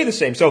not going to weigh the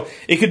same. So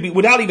it could be,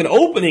 without even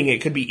opening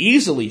it, could be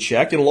easily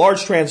checked. In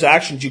large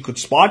transactions, you could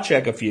spot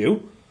check a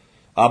few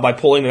by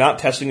pulling them out,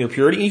 testing their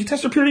purity. And you can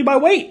test their purity by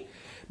weight.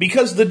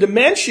 Because the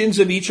dimensions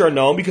of each are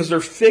known because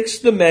they're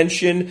fixed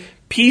dimension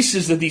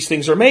pieces that these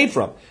things are made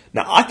from.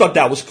 Now, I thought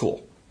that was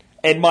cool.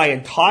 And my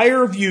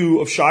entire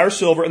view of Shire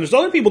Silver, and there's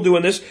other people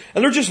doing this,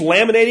 and they're just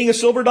laminating a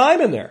silver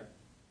dime in there.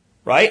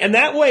 Right? And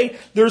that way,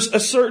 there's a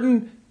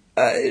certain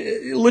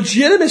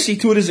legitimacy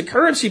to it as a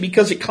currency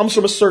because it comes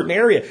from a certain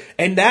area.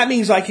 And that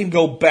means I can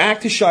go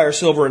back to Shire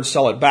Silver and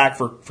sell it back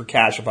for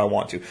cash if I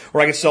want to.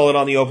 Or I can sell it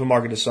on the open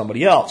market to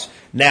somebody else.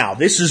 Now,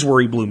 this is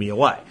where he blew me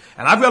away.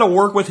 And I've got to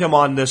work with him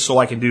on this so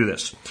I can do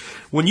this.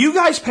 When you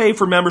guys pay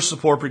for Member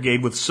Support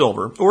Brigade with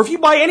silver, or if you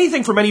buy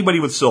anything from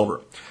anybody with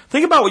silver,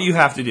 think about what you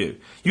have to do.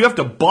 You have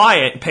to buy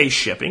it and pay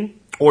shipping,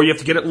 or you have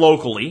to get it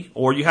locally,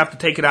 or you have to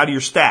take it out of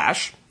your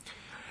stash.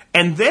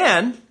 And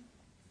then,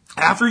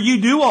 after you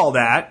do all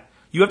that,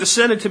 you have to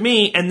send it to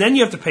me, and then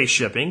you have to pay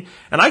shipping.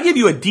 And I give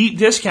you a deep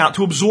discount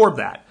to absorb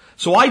that.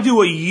 So I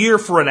do a year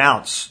for an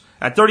ounce.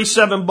 At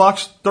 $37,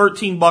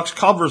 $13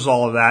 covers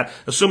all of that,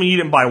 assuming you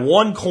didn't buy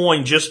one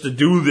coin just to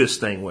do this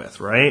thing with,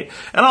 right?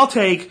 And I'll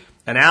take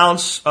an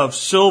ounce of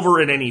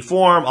silver in any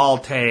form. I'll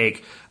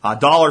take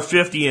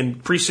 $1.50 in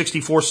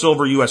pre-64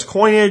 silver U.S.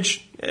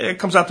 coinage. It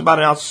comes out to about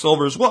an ounce of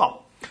silver as well.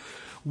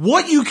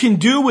 What you can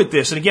do with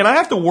this, and again, I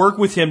have to work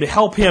with him to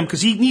help him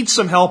because he needs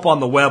some help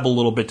on the web a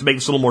little bit to make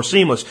this a little more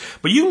seamless.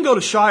 But you can go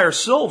to Shire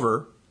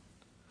Silver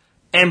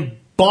and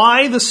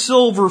buy the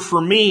silver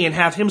for me and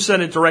have him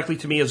send it directly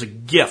to me as a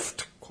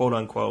gift, quote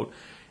unquote,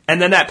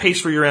 and then that pays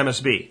for your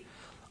MSB.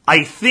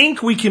 I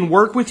think we can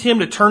work with him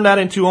to turn that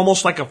into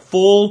almost like a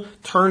full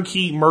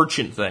turnkey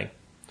merchant thing.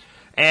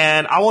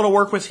 And I want to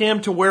work with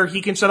him to where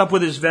he can set up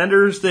with his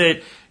vendors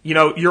that,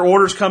 your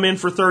orders come in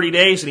for 30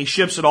 days and he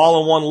ships it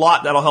all in one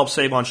lot. That'll help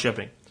save on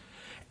shipping.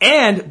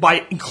 And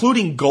by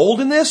including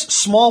gold in this,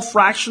 small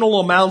fractional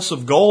amounts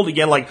of gold,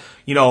 again, like,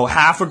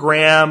 half a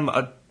gram,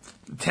 a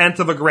tenth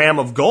of a gram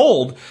of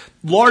gold,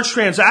 large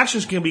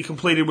transactions can be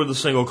completed with a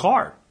single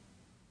card.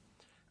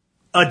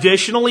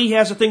 Additionally, he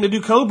has a thing to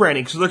do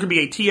co-branding, so there can be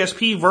a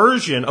TSP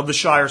version of the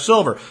Shire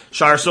Silver.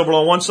 Shire Silver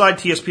on one side,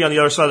 TSP on the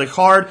other side of the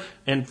card,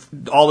 and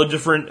all the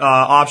different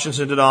options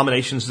and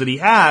denominations that he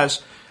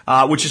has,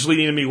 which is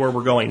leading to me where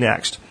we're going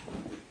next.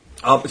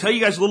 I'll tell you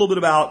guys a little bit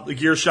about the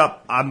gear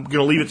shop. I'm going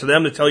to leave it to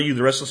them to tell you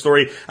the rest of the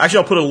story. Actually,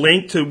 I'll put a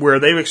link to where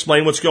they've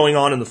explained what's going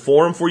on in the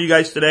forum for you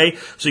guys today,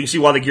 so you can see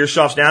why the gear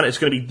shop's down. It's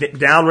going to be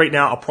down right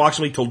now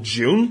approximately till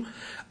June.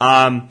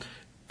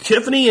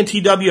 Tiffany and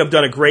TW have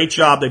done a great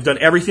job. They've done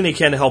everything they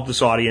can to help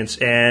this audience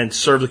and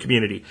serve the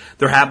community.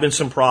 There have been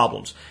some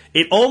problems.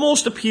 It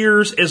almost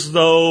appears as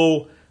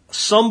though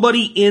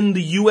somebody in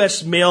the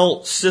U.S.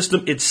 mail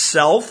system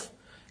itself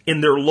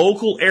in their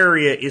local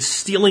area is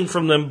stealing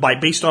from them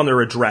based on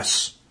their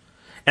address.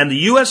 And the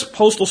U.S.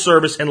 Postal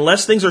Service,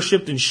 unless things are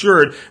shipped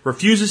insured,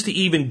 refuses to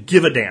even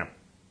give a damn.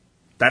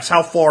 That's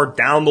how far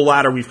down the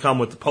ladder we've come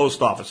with the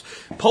post office.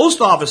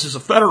 Post office is a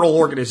federal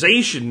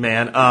organization,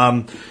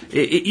 man.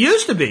 It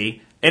used to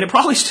be, and it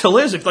probably still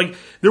is. If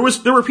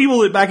there were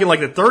people that back in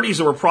like the 30s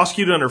that were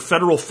prosecuted under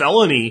federal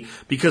felony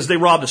because they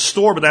robbed a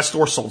store, but that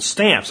store sold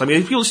stamps. I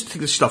mean, people take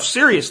this stuff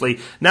seriously.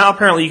 Now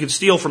apparently you can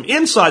steal from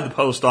inside the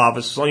post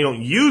office as long as you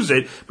don't use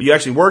it, but you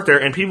actually work there,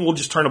 and people will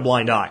just turn a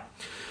blind eye.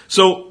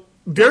 So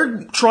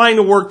they're trying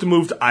to work to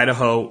move to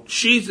Idaho.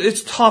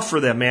 It's tough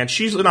for them, man.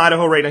 She's in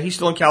Idaho right now. He's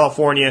still in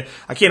California.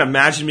 I can't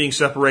imagine being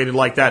separated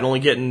like that and only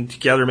getting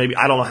together. Maybe,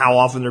 I don't know how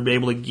often they'll be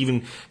able to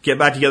even get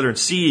back together and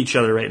see each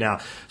other right now.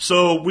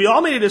 So we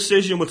all made a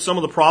decision with some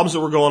of the problems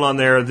that were going on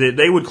there that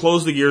they would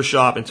close the gear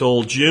shop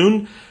until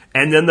June,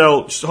 and then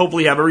they'll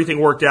hopefully have everything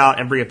worked out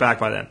and bring it back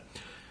by then.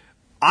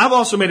 I've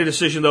also made a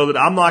decision, though, that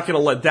I'm not going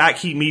to let that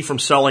keep me from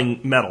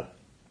selling metal.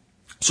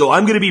 So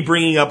I'm going to be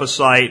bringing up a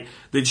site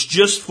that's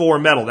just for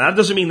metal. Now, that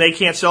doesn't mean they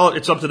can't sell it.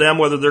 It's up to them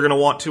whether they're going to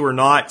want to or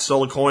not,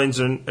 sell the coins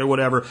or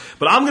whatever.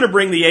 But I'm going to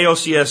bring the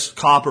AOCS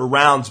copper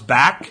rounds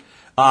back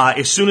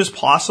as soon as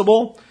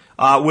possible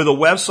with a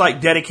website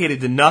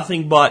dedicated to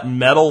nothing but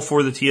metal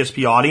for the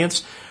TSP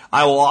audience.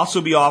 I will also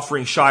be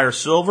offering Shire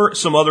Silver,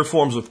 some other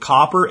forms of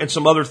copper, and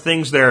some other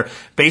things there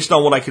based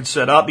on what I could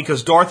set up,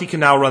 because Dorothy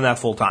can now run that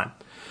full time.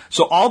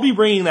 So I'll be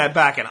bringing that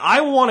back, and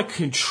I want to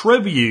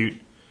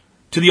contribute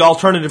to the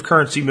alternative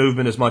currency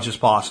movement as much as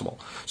possible.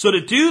 So to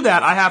do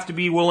that, I have to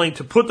be willing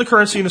to put the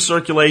currency into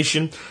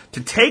circulation,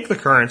 to take the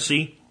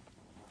currency,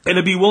 and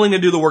to be willing to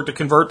do the work to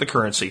convert the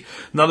currency.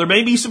 Now, there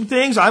may be some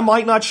things I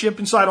might not ship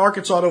inside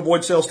Arkansas to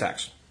avoid sales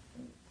tax.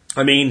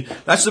 I mean,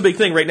 that's the big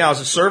thing right now. As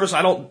a service,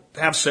 I don't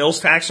have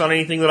sales tax on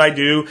anything that I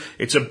do.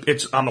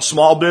 I'm a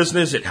small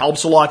business. It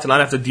helps a lot to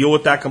not have to deal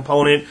with that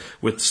component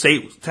with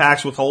state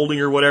tax withholding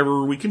or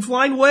whatever. We can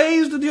find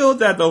ways to deal with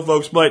that, though,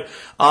 folks. But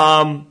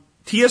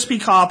TSP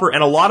copper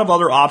and a lot of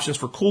other options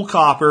for cool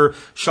copper,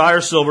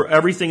 Shire Silver,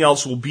 everything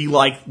else will be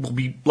like,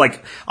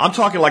 I'm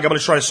talking like I'm going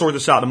to try to sort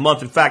this out in a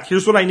month. In fact,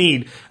 here's what I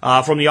need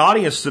from the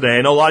audience today.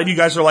 I know a lot of you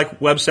guys are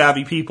like web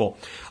savvy people.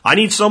 I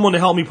need someone to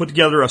help me put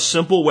together a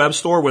simple web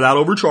store without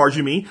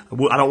overcharging me.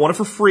 I don't want it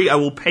for free. I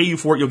will pay you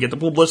for it. You'll get the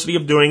publicity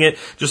of doing it,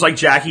 just like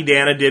Jackie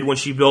Dana did when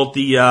she built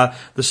the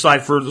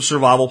site for the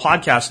survival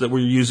podcast that we're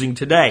using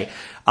today.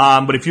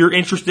 But if you're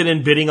interested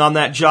in bidding on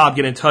that job,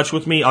 get in touch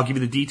with me. I'll give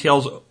you the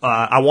details.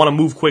 I want to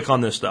move quick on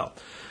this, though.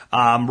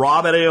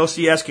 Rob at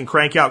AOCS can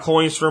crank out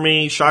coins for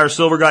me. Shire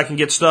Silver Guy can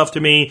get stuff to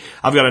me.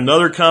 I've got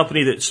another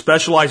company that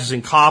specializes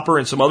in copper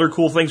and some other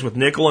cool things with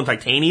nickel and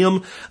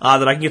titanium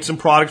that I can get some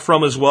product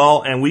from as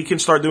well. And we can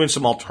start doing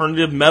some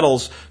alternative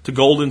metals to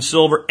gold and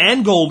silver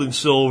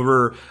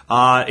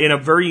in a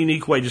very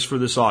unique way just for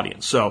this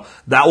audience. So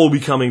that will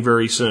be coming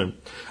very soon.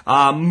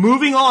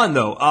 Moving on,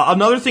 though,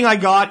 another thing I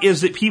got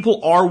is that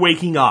people are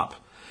waking up.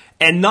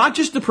 And not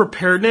just the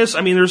preparedness.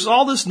 I mean, there's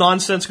all this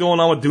nonsense going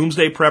on with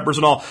doomsday preppers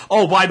and all.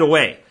 Oh, by the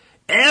way,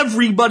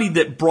 everybody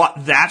that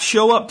brought that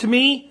show up to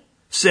me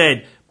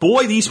said,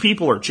 boy, these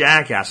people are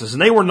jackasses.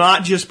 And they were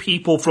not just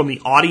people from the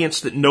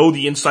audience that know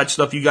the inside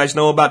stuff you guys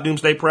know about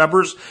doomsday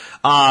preppers.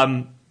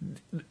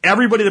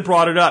 Everybody that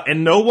brought it up,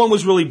 and no one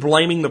was really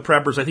blaming the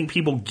preppers. I think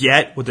people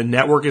get what the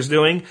network is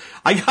doing.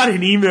 I got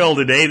an email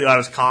today that I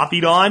was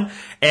copied on,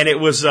 and it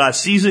was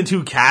season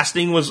 2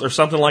 casting or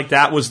something like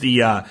that was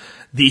the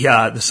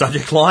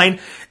subject line,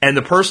 and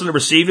the person that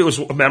received it was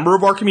a member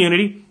of our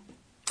community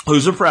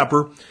who's a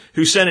prepper,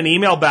 who sent an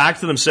email back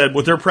to them, said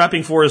what they're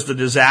prepping for is the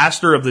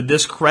disaster of the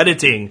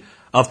discrediting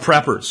of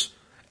preppers.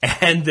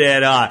 And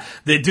that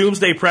the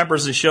doomsday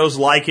preppers and shows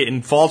like it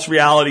and false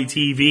reality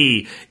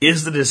TV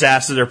is the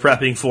disaster they're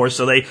prepping for,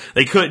 so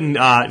they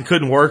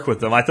couldn't work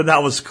with them. I thought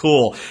that was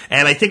cool.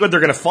 And I think what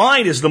they're going to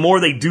find is the more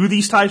they do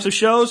these types of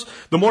shows,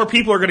 the more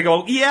people are going to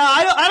go, yeah,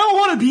 I don't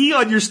want to be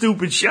on your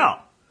stupid show.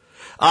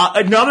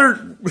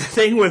 Another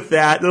thing with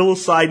that, little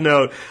side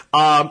note,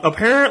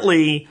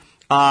 apparently,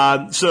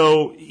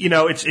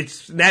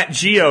 it's Nat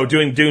Geo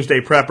doing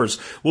Doomsday Preppers.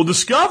 Well,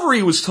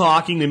 Discovery was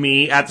talking to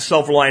me at the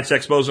Self-Reliance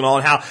Expos and all,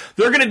 and how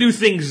they're going to do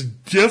things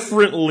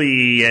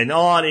differently and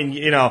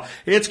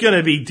it's going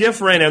to be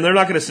different, and they're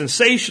not going to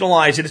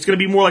sensationalize it. It's going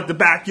to be more like the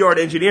Backyard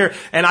Engineer,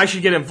 and I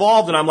should get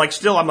involved. And I'm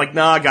like,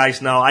 nah,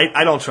 guys, no,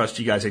 I don't trust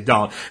you guys. I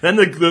don't. Then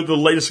the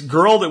latest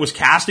girl that was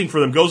casting for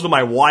them goes to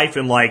my wife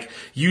and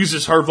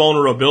uses her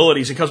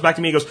vulnerabilities and comes back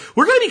to me and goes,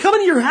 we're going to be coming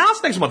to your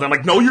house next month. I'm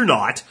like, no, you're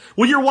not.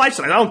 Well, your wife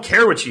said, I don't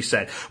care what she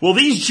said. Well,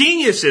 these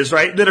geniuses,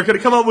 right, that are going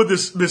to come up with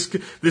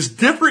this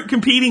different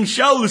competing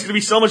show that's going to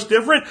be so much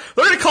different,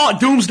 they're going to call it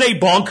Doomsday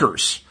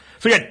Bunkers.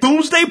 So you got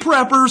Doomsday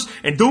Preppers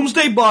and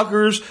Doomsday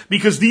Bunkers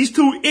because these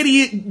two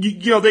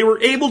they were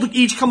able to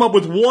each come up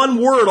with one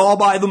word all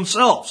by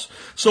themselves.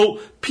 So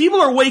people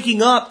are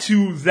waking up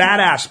to that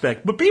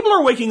aspect, but people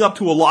are waking up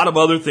to a lot of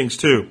other things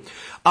too.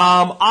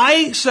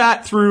 I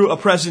sat through a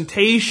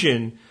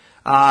presentation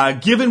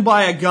given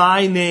by a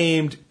guy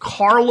named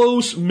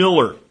Carlos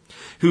Miller,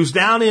 who's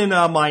down in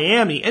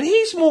Miami, and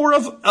he's more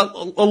of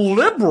a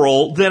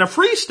liberal than a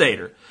free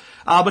stater.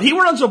 But he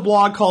runs a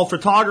blog called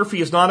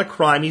Photography is Not a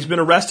Crime. He's been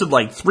arrested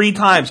like 3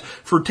 times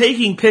for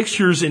taking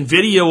pictures and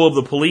video of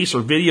the police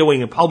or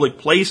videoing in public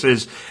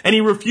places, and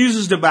he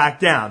refuses to back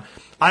down.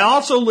 I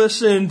also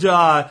listened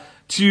to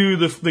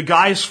the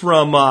guys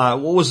from,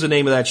 what was the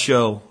name of that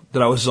show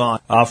that I was on?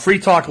 Free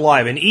Talk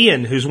Live. And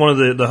Ian, who's one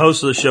of the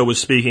hosts of the show,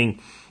 was speaking,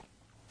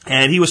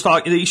 and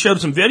he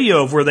showed some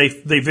video of where they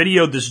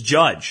videoed this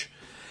judge.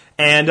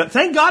 And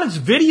thank God it's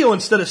video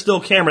instead of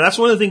still camera. That's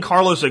one of the things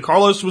Carlos said.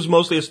 Carlos was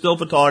mostly a still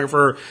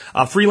photographer,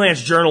 a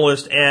freelance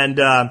journalist, and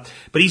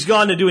but he's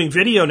gone to doing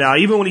video now.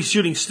 Even when he's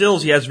shooting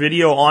stills, he has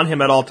video on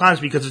him at all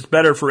times because it's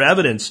better for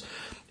evidence.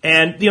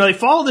 And, they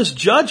follow this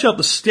judge up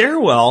the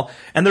stairwell,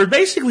 and they're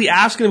basically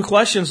asking him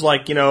questions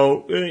like, do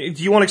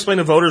you want to explain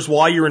to voters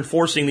why you're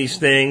enforcing these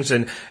things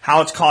and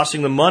how it's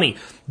costing them money?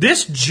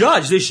 This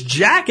judge, this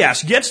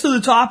jackass, gets to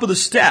the top of the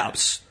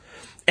steps,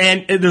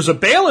 and there's a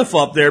bailiff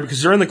up there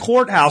because they're in the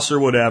courthouse or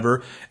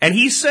whatever, and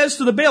he says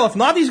to the bailiff,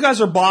 not these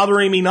guys are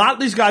bothering me, not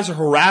these guys are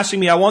harassing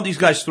me, I want these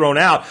guys thrown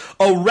out.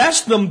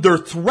 Arrest them, they're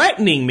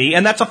threatening me,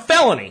 and that's a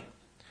felony.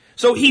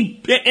 So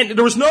and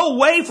there was no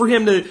way for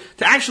him to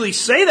actually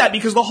say that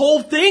because the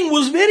whole thing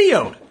was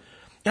videoed.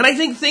 And I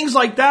think things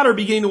like that are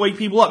beginning to wake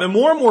people up. And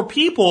more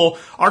people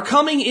are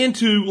coming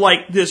into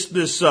like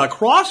this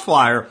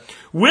crossfire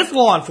with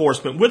law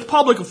enforcement, with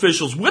public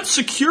officials, with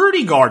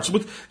security guards,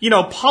 with,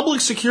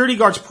 public security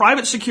guards,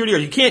 private security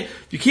guards.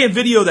 You can't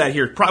video that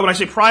here. When I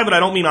say private, I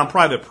don't mean on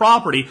private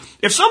property.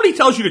 If somebody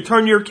tells you to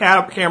turn your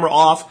camera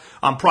off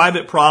on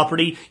private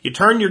property, you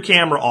turn your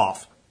camera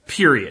off.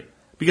 Period.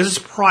 Because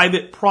it's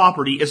private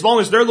property, as long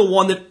as they're the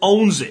one that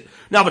owns it.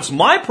 Now, if it's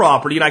my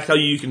property and I tell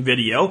you can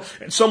video,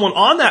 and someone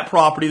on that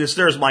property that's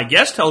there as my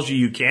guest tells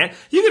you can't,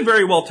 you can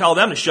very well tell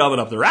them to shove it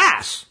up their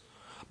ass.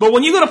 But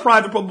when you go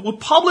to with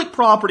public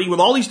property, with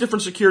all these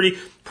different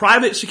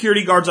private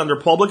security guards under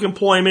public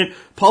employment,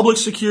 public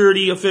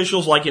security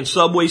officials like in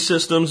subway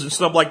systems and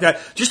stuff like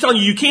that, just telling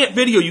you can't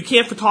video, you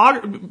can't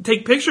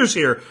take pictures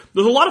here.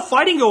 There's a lot of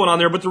fighting going on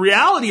there, but the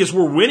reality is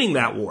we're winning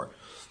that war.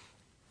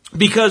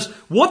 Because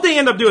what they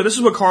end up doing, this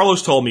is what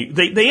Carlos told me,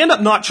 they end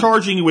up not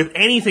charging you with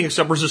anything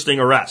except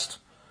resisting arrest.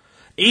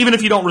 Even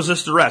if you don't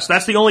resist arrest.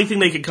 That's the only thing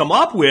they can come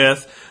up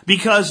with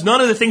because none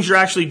of the things you're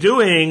actually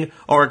doing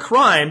are a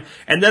crime.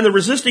 And then the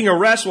resisting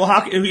arrest, well,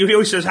 he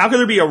always says, how can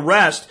there be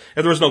arrest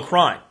if there was no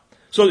crime?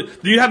 So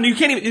you can't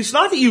even, it's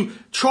not that you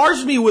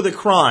charged me with a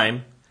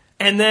crime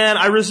and then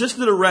I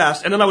resisted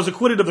arrest and then I was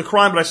acquitted of the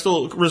crime but I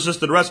still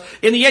resisted arrest.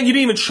 In the end, you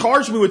didn't even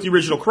charge me with the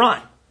original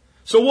crime.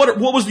 So what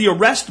was the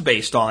arrest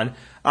based on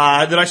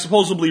that I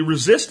supposedly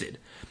resisted?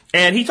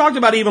 And he talked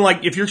about even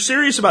like if you're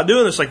serious about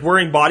doing this, like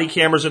wearing body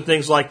cameras and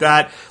things like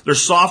that, there's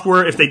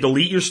software. If they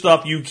delete your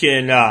stuff, you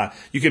can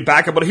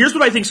back up. But here's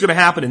what I think is going to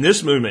happen in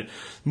this movement: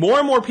 more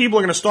and more people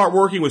are going to start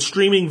working with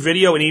streaming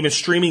video and even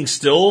streaming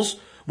stills.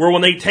 Where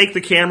when they take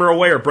the camera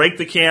away or break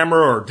the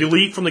camera or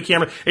delete from the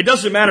camera, it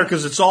doesn't matter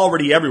because it's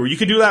already everywhere. You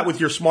can do that with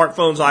your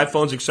smartphones,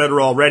 iPhones,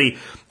 etc. already.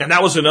 And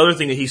that was another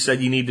thing that he said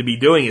you need to be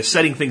doing is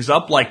setting things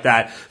up like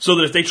that so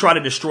that if they try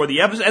to destroy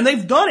the episode, and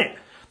they've done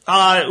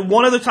it.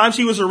 One of the times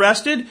he was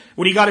arrested,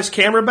 when he got his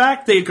camera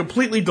back, they had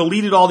completely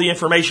deleted all the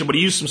information, but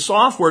he used some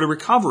software to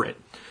recover it.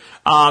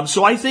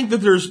 So I think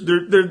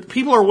that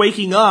people are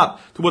waking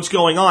up to what's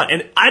going on.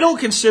 And I don't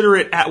consider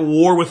it at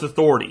war with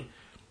authority.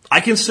 I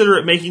consider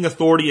it making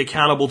authority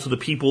accountable to the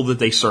people that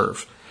they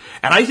serve.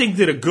 And I think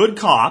that a good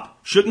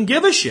cop shouldn't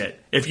give a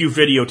shit if you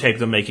videotape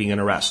them making an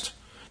arrest.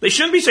 They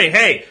shouldn't be saying,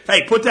 hey,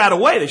 put that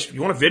away. You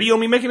want to video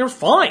me making an arrest?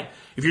 Fine.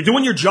 If you're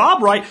doing your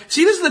job right.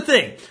 See, this is the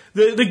thing.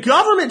 The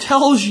government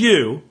tells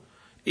you,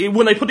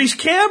 when they put these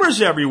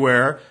cameras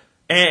everywhere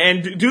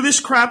and do this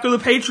crap through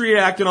the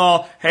Patriot Act and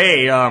all,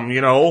 hey,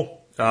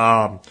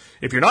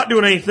 if you're not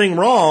doing anything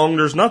wrong,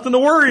 there's nothing to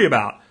worry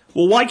about.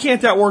 Well, why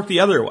can't that work the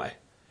other way?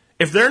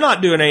 If they're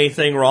not doing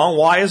anything wrong,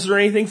 why is there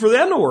anything for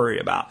them to worry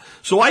about?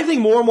 So I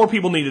think more and more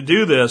people need to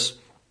do this.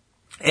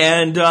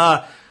 And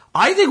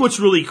I think what's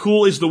really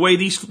cool is the way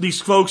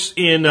these folks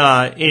in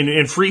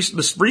the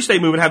Free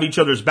State movement have each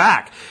other's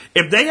back.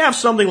 If they have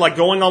something like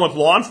going on with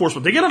law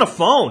enforcement, they get on a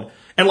phone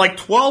and like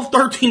 12,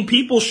 13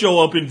 people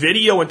show up in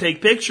video and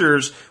take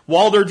pictures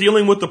while they're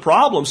dealing with the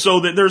problem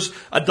so that there's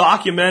a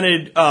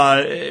documented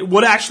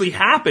what actually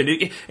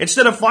happened.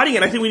 Instead of fighting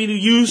it, I think we need to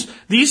use,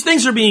 these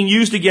things are being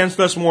used against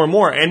us more and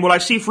more. And what I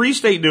see Free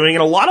State doing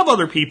and a lot of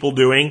other people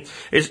doing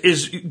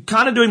is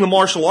kind of doing the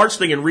martial arts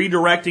thing and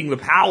redirecting the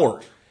power.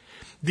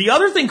 The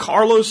other thing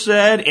Carlos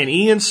said and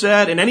Ian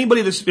said and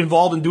anybody that's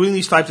involved in doing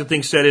these types of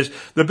things said is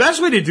the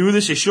best way to do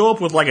this is show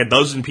up with like a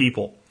dozen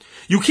people.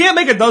 You can't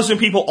make a dozen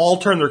people all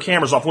turn their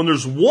cameras off. When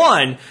there's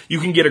one, you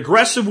can get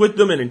aggressive with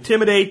them and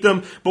intimidate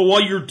them. But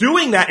while you're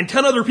doing that and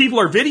 10 other people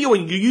are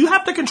videoing you, you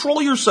have to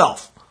control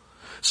yourself.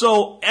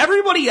 So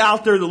everybody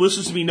out there that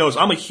listens to me knows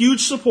I'm a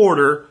huge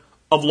supporter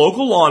of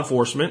local law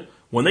enforcement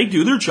when they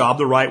do their job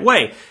the right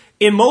way.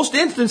 in most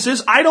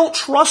instances, I don't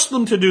trust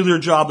them to do their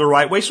job the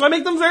right way, so I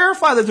make them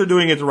verify that they're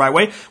doing it the right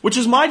way, which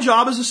is my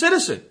job as a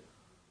citizen.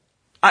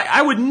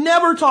 I would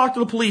never talk to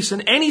the police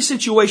in any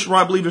situation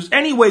where I believe there's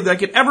any way that I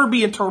could ever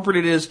be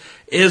interpreted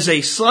as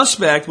a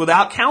suspect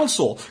without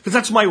counsel, because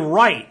that's my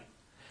right.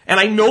 And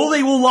I know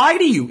they will lie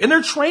to you, and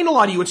they're trained to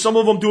lie to you, and some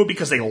of them do it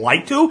because they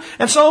like to,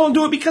 and some of them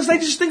do it because they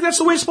just think that's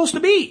the way it's supposed to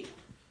be.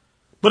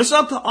 But it's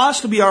up to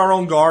us to be our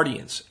own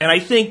guardians. And I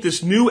think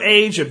this new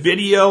age of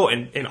video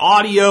and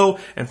audio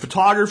and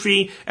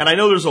photography, and I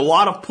know there's a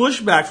lot of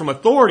pushback from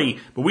authority,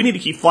 but we need to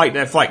keep fighting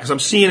that fight because I'm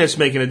seeing it's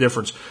making a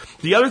difference.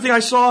 The other thing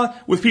I saw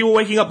with people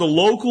waking up, the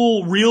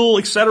local, real,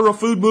 etc.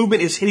 food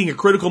movement is hitting a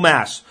critical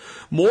mass.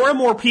 More and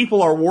more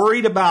people are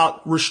worried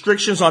about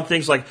restrictions on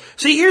things like,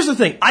 see, here's the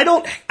thing. I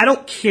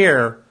don't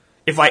care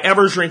if I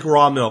ever drink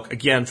raw milk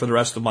again for the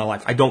rest of my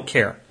life. I don't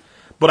care.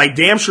 But I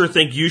damn sure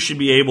think you should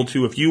be able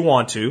to if you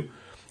want to.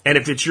 And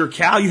if it's your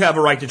cow, you have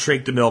a right to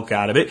drink the milk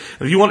out of it.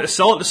 If you want to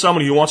sell it to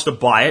someone who wants to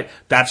buy it,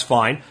 that's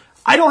fine.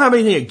 I don't have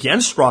anything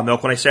against raw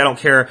milk when I say I don't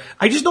care.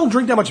 I just don't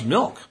drink that much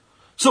milk.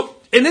 So,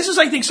 and this is,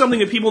 I think, something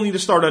that people need to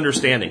start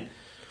understanding.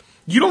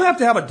 You don't have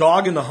to have a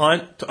dog in the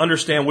hunt to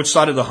understand which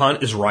side of the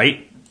hunt is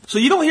right. So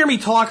you don't hear me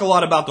talk a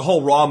lot about the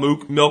whole raw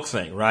milk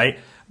thing, right?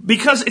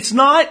 Because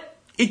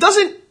it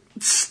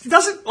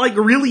doesn't like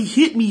really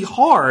hit me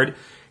hard.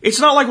 It's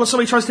not like when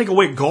somebody tries to take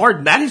away a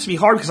garden. That hits me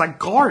hard because I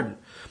garden.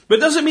 But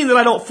it doesn't mean that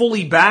I don't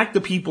fully back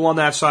the people on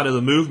that side of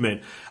the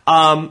movement.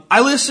 I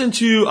listened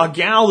to a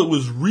gal that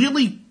was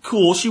really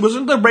cool. She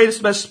wasn't the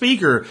greatest best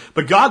speaker,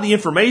 but God, the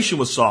information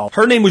was solid.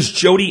 Her name was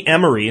Jody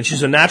Emery, and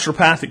she's a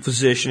naturopathic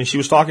physician, and she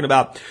was talking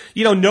about,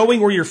 knowing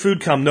where your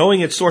food comes,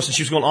 knowing its source, and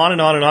she was going on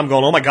and on and on,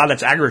 going, oh my God,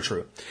 that's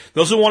AgriTrue.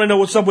 Those who want to know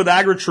what's up with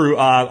AgriTrue,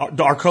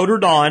 our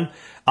coder Don,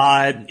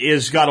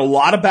 is got a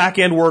lot of back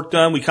end work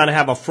done. We kind of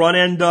have a front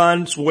end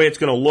done. So the way it's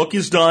going to look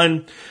is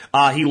done.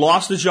 He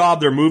lost the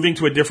job. They're moving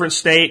to a different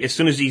state. As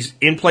soon as he's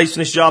in place in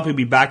his job, he'll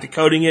be back to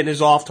coding it in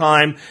his off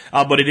time.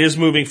 But it is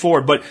moving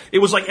forward. But it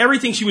was like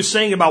everything she was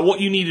saying about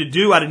what you need to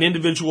do at an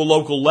individual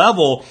local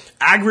level.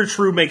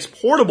 AgriTrue makes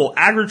portable.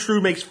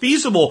 AgriTrue makes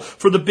feasible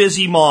for the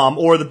busy mom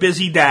or the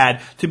busy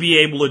dad to be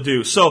able to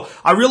do. So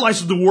I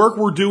realized that the work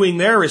we're doing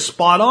there is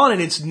spot on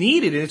and it's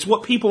needed and it's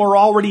what people are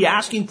already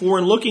asking for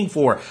and looking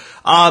for.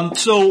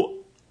 So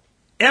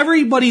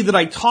everybody that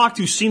I talk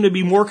to seemed to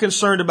be more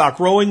concerned about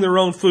growing their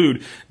own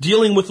food,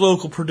 dealing with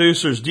local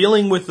producers,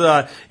 dealing with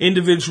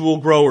individual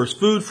growers,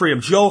 food freedom.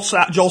 Joel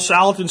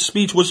Salatin's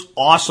speech was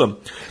awesome.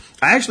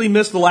 I actually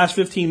missed the last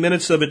 15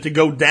 minutes of it to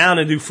go down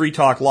and do Free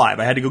Talk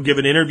Live. I had to go give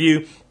an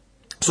interview,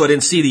 so I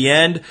didn't see the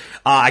end.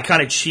 I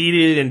kind of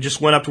cheated and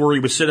just went up to where he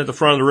was sitting at the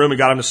front of the room and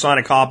got him to sign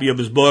a copy of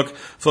his book.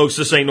 Folks,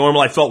 This Ain't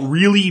Normal. I felt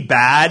really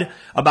bad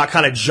about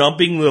kind of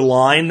jumping the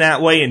line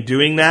that way and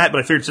doing that, but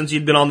I figured since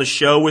he'd been on the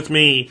show with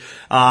me,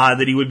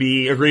 that he would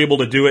be agreeable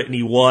to do it, and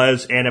he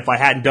was. And if I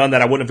hadn't done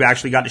that, I wouldn't have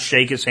actually got to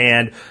shake his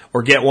hand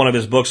or get one of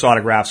his books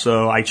autographed.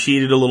 So I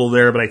cheated a little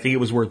there, but I think it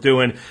was worth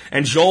doing.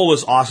 And Joel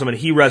was awesome, and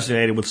he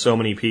resonated with so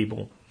many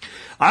people.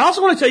 I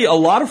also want to tell you, a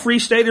lot of Free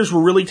Staters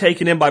were really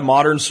taken in by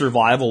modern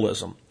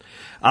survivalism.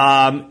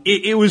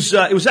 It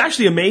was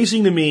actually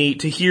amazing to me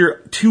to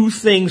hear two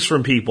things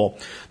from people.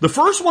 The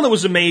first one that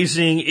was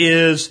amazing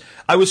is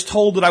I was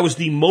told that I was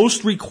the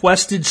most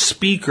requested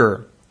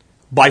speaker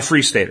by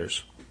Free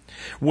Staters.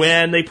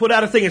 When they put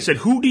out a thing and said,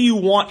 who do you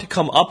want to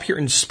come up here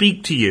and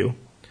speak to you?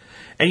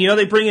 And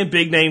they bring in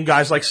big name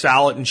guys like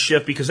Salat and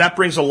Schiff because that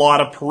brings a lot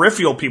of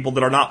peripheral people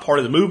that are not part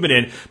of the movement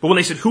in. But when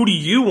they said, who do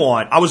you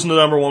want? I was the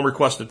number one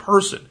requested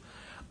person.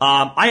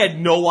 I had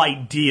no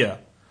idea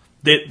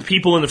that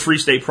people in the Free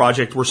State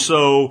Project were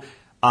so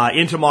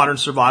into modern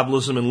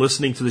survivalism and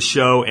listening to the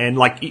show and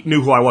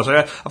knew who I was.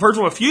 I've heard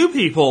from a few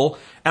people,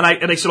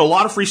 and they said a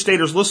lot of Free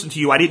Staters listen to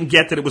you. I didn't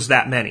get that it was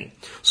that many,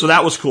 so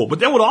that was cool. But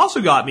then what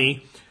also got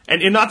me,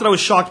 and not that I was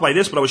shocked by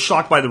this, but I was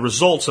shocked by the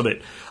results of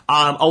it.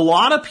 A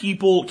lot of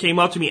people came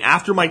up to me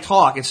after my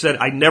talk and said,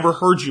 I never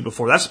heard you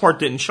before. That's the part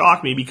that didn't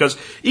shock me because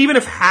even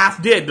if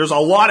half did, there's a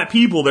lot of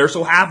people there,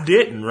 so half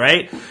didn't,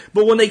 right?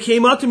 But when they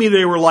came up to me,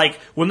 they were like,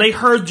 when they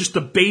heard just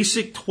the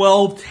basic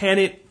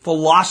 12-tenet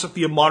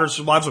philosophy of modern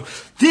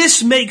survivalism,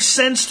 this makes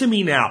sense to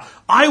me now.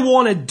 I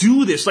want to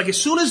do this. Like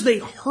as soon as they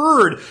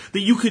heard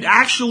that you could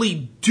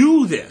actually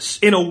do this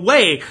in a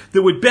way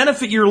that would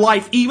benefit your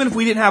life, even if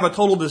we didn't have a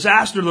total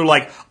disaster, they're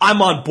like,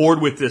 I'm on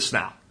board with this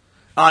now.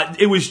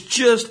 It was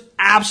just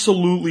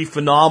absolutely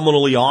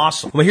phenomenally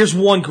awesome. Well, here's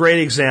one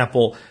great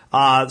example.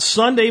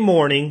 Sunday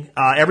morning,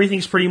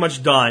 everything's pretty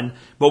much done,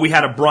 but we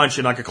had a brunch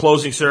and like a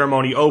closing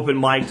ceremony, open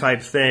mic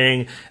type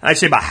thing. And I'd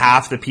say about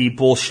half the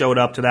people showed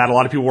up to that. A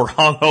lot of people were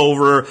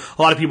hungover.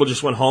 A lot of people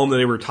just went home that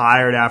they were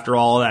tired after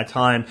all of that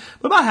time.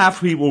 But about half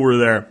the people were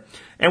there.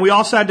 And we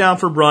all sat down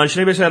for brunch, and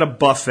everybody had a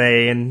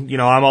buffet, and,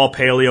 I'm all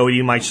paleo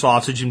eating my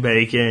sausage and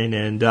bacon,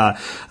 and,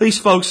 these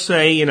folks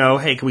say,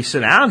 hey, can we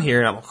sit down here?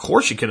 And of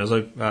course you can, as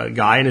a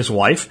guy and his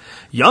wife,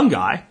 young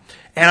guy.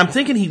 And I'm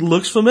thinking he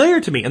looks familiar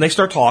to me. And they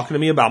start talking to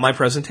me about my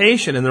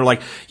presentation. And they're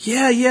like,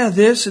 yeah,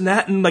 this and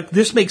that. And like,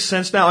 this makes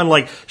sense now. And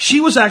like, she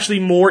was actually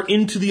more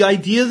into the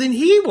idea than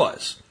he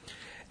was.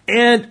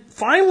 And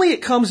finally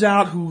it comes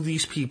out who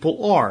these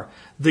people are.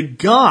 The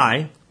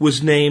guy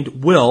was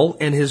named Will,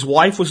 and his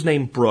wife was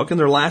named Brooke, and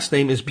their last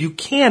name is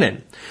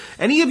Buchanan.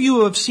 Any of you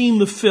who have seen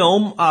the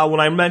film, when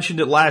I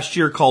mentioned it last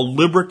year, called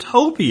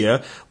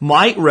Libertopia,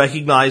 might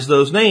recognize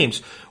those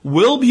names.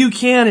 Will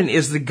Buchanan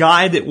is the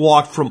guy that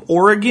walked from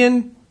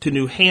Oregon to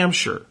New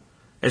Hampshire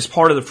as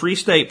part of the Free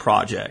State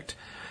Project.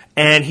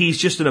 And he's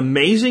just an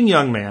amazing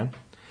young man.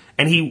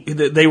 And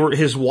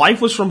his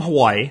wife was from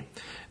Hawaii.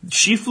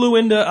 She flew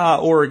into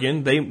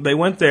Oregon. They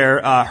went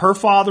there. Her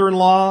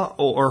father-in-law,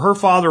 or her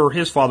father or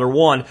his father,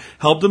 one,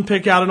 helped them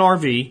pick out an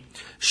RV.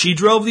 She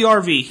drove the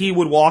RV. He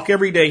would walk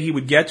every day. He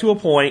would get to a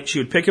point. She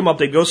would pick him up.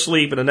 They'd go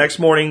sleep. And the next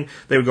morning,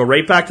 they would go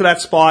right back to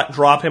that spot,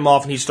 drop him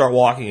off, and he'd start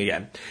walking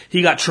again.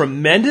 He got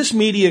tremendous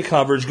media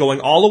coverage going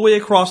all the way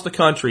across the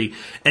country.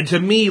 And to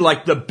me,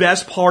 like the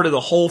best part of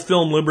the whole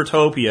film,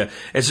 Libertopia,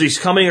 is he's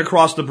coming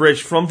across the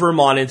bridge from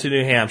Vermont into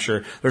New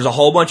Hampshire. There's a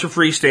whole bunch of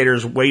Free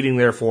Staters waiting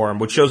there for him,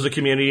 which shows the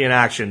community in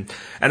action.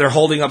 And they're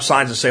holding up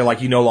signs that say,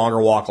 like, you no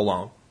longer walk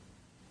alone.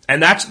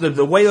 And that's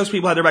the way those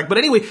people had their back. But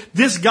anyway,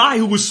 this guy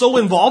who was so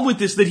involved with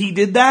this that he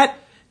did that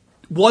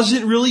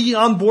wasn't really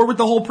on board with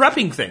the whole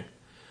prepping thing.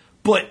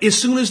 But as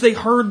soon as they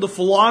heard the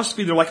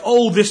philosophy, they're like,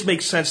 oh, this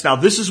makes sense now.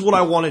 This is what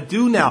I want to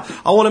do now.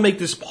 I want to make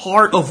this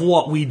part of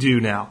what we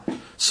do now.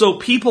 So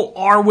people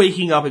are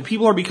waking up and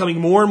people are becoming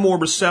more and more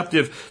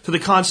receptive to the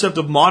concept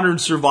of modern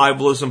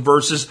survivalism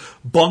versus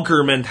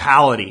bunker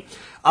mentality.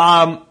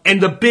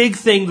 And the big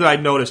thing that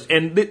I've noticed,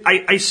 and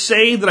I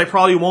say that I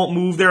probably won't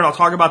move there, and I'll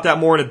talk about that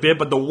more in a bit,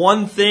 but the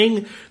one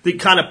thing that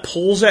kind of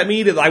pulls at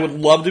me that I would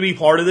love to be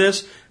part of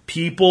this,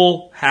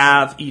 people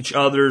have each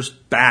other's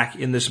back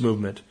in this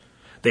movement.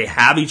 They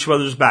have each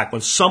other's back. When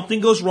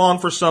something goes wrong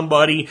for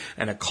somebody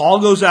and a call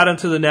goes out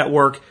into the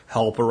network,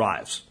 help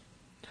arrives.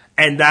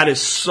 And that is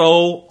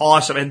so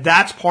awesome. And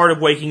that's part of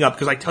waking up,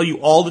 because I tell you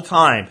all the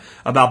time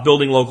about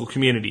building local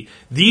community.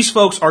 These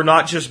folks are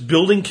not just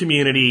building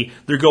community.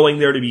 They're going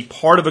there to be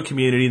part of a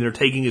community, and they're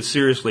taking it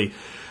seriously.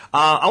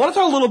 I want to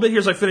talk a little bit here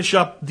as I finish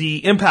up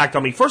the impact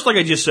on me. First, like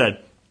I just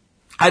said,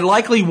 I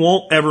likely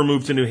won't ever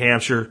move to New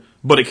Hampshire,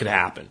 but it could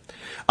happen.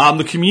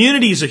 The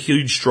community is a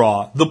huge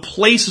draw. The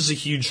place is a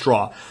huge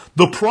draw.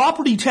 The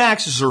property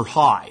taxes are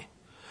high.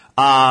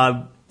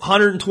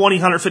 $120,000,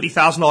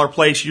 $150,000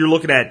 place, you're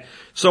looking at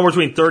somewhere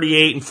between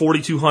 $3,800 and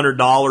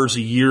 $4,200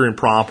 a year in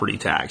property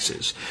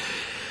taxes.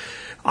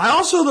 I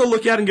also, though,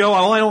 look at it and go,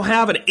 well, I don't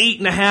have an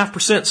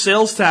 8.5%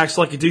 sales tax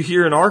like I do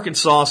here in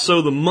Arkansas,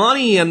 so the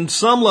money in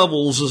some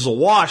levels is a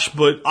wash,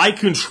 but I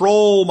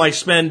control my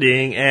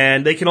spending,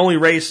 and they can only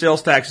raise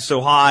sales taxes so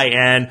high,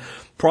 and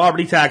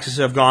property taxes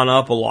have gone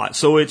up a lot.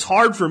 So it's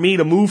hard for me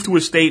to move to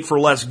a state for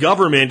less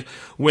government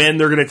when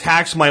they're going to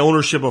tax my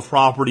ownership of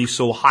property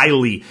so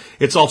highly.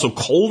 It's also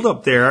cold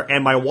up there,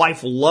 and my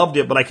wife loved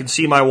it, but I can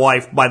see my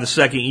wife by the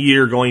second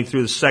year going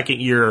through the second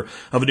year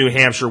of a New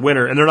Hampshire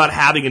winter, and they're not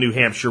having a New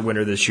Hampshire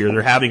winter this year.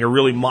 They're having a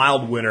really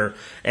mild winter,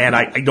 and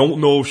I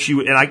don't know if she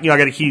would, and I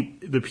got to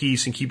keep the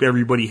peace and keep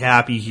everybody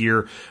happy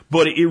here,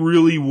 but it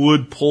really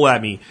would pull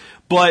at me.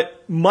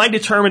 But my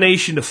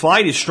determination to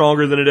fight is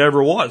stronger than it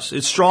ever was.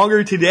 It's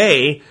stronger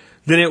today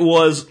than it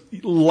was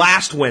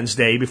last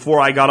Wednesday before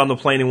I got on the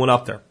plane and went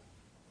up there.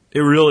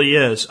 It really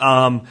is.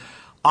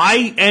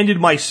 I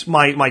ended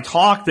my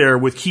talk there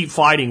with keep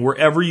fighting.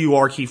 Wherever you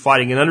are, keep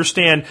fighting. And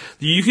understand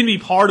that you can be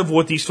part of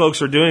what these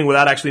folks are doing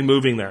without actually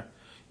moving there.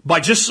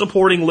 By just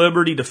supporting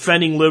liberty,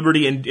 defending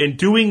liberty, and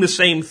doing the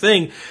same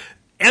thing.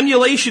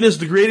 Emulation is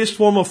the greatest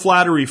form of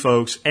flattery,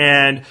 folks,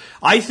 and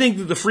I think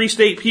that the Free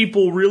State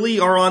people really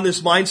are on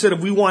this mindset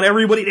of we want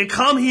everybody to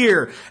come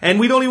here, and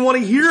we don't even want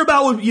to hear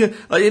about,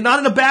 not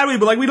in a bad way,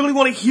 but like we don't even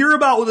want to hear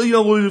about,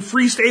 the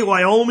Free State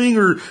Wyoming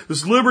or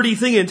this liberty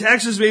thing in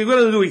Texas. We're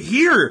going to do it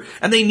here,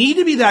 and they need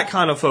to be that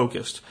kind of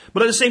focused.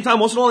 But at the same time,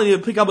 once in a while, they need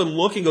to pick up and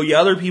look and go,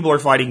 yeah, other people are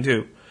fighting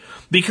too.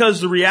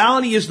 Because the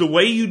reality is the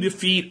way you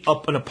defeat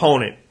an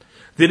opponent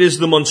that is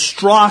the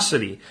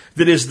monstrosity,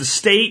 that is the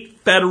state,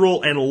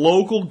 federal, and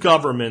local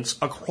governments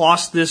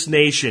across this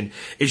nation,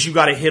 is you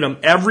got to hit them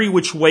every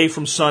which way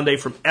from Sunday,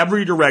 from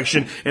every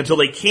direction, until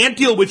they can't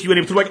deal with you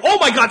anymore. They're like, oh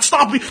my God,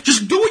 stop me.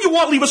 Just do what you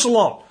want, leave us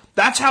alone.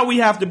 That's how we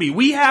have to be.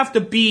 We have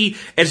to be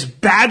as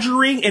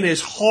badgering and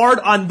as hard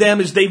on them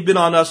as they've been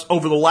on us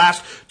over the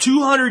last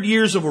 200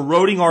 years of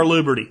eroding our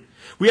liberty.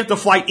 We have to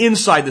fight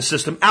inside the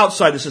system,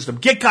 outside the system,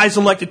 get guys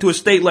elected to a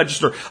state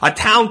legislature, a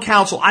town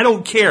council, I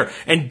don't care,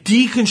 and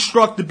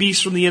deconstruct the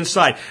beast from the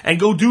inside and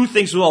go do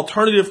things with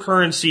alternative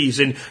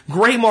currencies and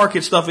gray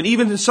market stuff and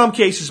even in some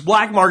cases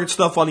black market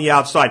stuff on the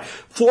outside.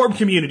 Form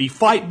community,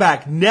 fight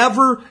back.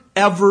 Never,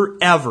 ever,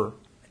 ever,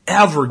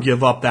 ever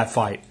give up that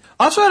fight.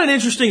 I also had an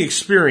interesting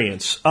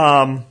experience.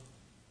 I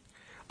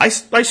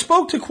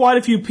spoke to quite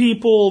a few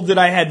people that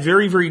I had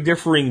very, very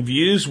differing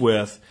views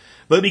with.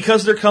 but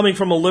because they're coming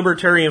from a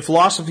libertarian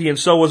philosophy, and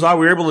so was I,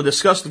 we were able to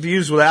discuss the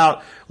views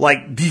without,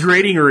 like,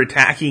 degrading or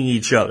attacking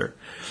each other.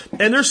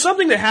 And there's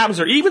something that happens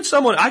there. Even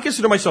someone, I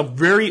consider myself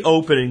very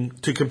open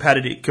to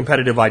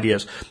competitive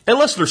ideas,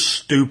 unless they're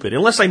stupid,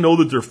 unless I know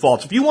that they're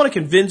false. If you want to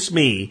convince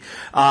me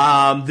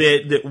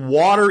that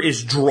water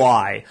is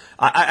dry,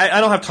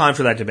 I don't have time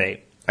for that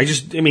debate.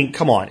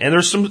 Come on. And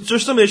there's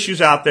some issues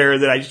out there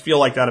that I just feel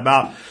like that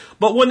about.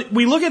 But when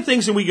we look at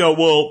things and we go,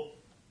 well,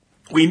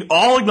 we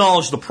all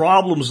acknowledge the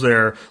problems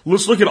there.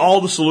 Let's look at all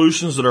the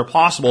solutions that are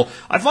possible.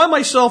 I find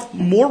myself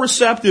more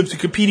receptive to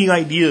competing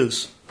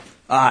ideas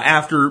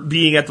after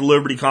being at the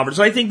Liberty Conference.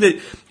 I think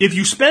that if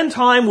you spend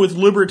time with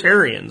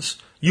libertarians,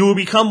 you will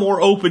become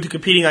more open to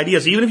competing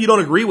ideas, even if you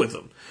don't agree with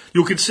them.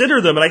 You'll consider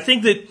them, and I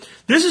think that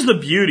this is the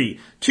beauty.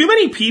 Too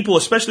many people,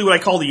 especially what I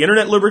call the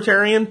internet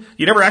libertarian,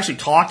 you never actually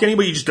talk to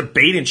anybody, you just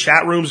debate in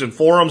chat rooms and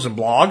forums and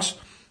blogs.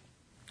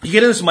 You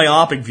get in this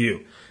myopic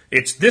view.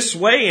 It's this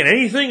way and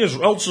anything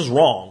else is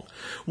wrong.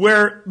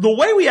 Where the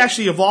way we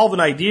actually evolve an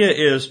idea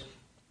is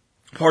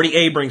party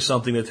A brings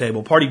something to the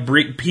table, party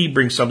B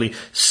brings something,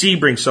 C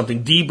brings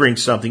something, D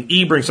brings something,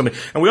 E brings something,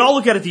 and we all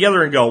look at it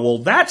together and go, well,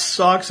 that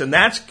sucks and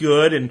that's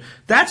good and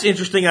that's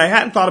interesting. I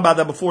hadn't thought about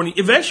that before. And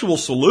the eventual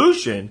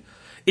solution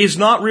is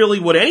not really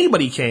what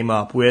anybody came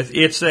up with.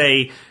 It's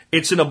an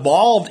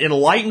evolved,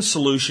 enlightened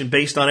solution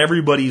based on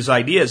everybody's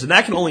ideas. And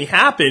that can only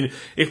happen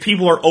if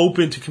people are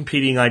open to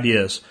competing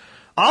ideas.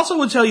 I also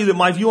would tell you that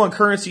my view on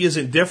currency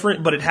isn't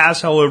different, but it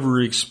has, however,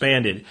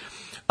 expanded.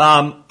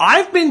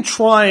 I've been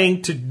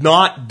trying to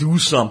not do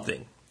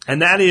something,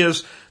 and that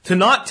is to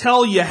not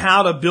tell you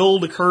how to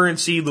build a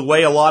currency the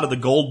way a lot of the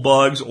gold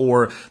bugs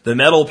or the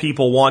metal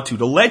people want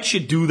to let you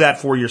do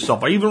that for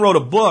yourself. I even wrote a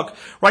book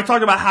where I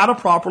talked about how to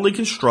properly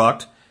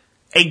construct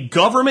a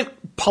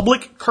government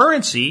public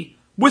currency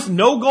with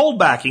no gold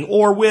backing,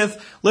 or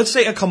with, let's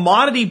say, a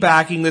commodity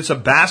backing that's a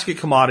basket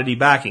commodity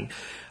backing.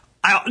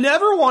 I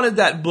never wanted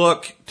that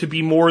book to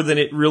be more than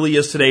it really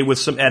is today, with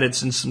some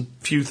edits and some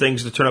few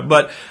things to turn up.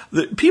 But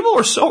people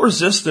are so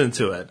resistant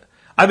to it.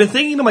 I've been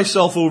thinking to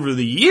myself over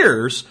the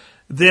years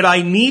that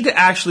I need to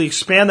actually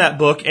expand that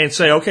book and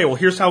say, okay, well,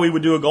 here's how we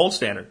would do a gold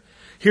standard.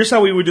 Here's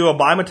how we would do a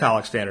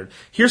bimetallic standard.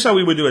 Here's how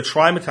we would do a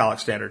trimetallic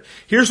standard.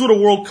 Here's what a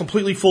world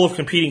completely full of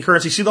competing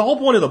currencies. See, the whole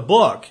point of the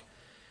book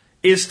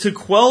is to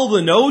quell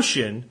the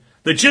notion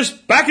that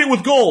just back it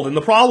with gold and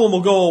the problem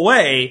will go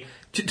away,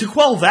 to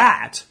quell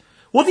that.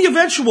 Well, the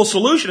eventual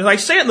solution, and I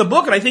say it in the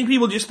book, and I think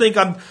people just think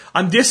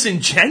I'm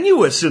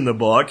disingenuous in the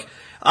book,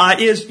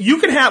 is you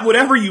can have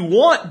whatever you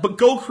want, but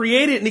go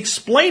create it and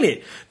explain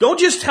it. Don't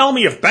just tell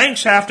me if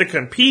banks have to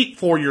compete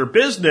for your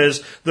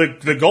business,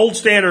 the gold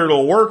standard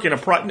will work in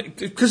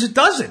because it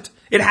doesn't.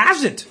 It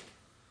hasn't.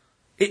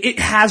 It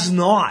has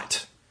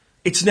not.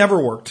 It's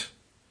never worked.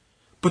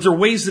 But there are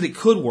ways that it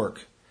could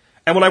work.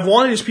 And what I've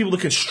wanted is people to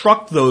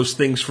construct those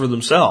things for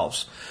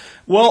themselves.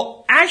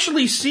 Well,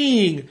 actually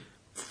seeing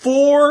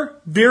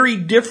 4 very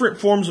different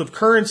forms of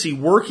currency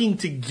working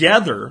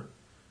together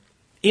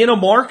in a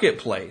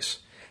marketplace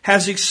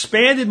has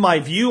expanded my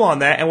view on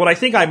that. And what I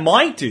think I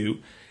might do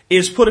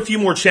is put a few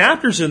more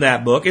chapters in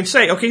that book and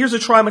say, okay, here's a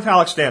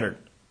trimetallic standard.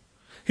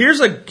 Here's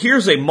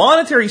a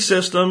monetary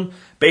system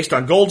based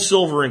on gold,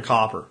 silver, and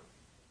copper.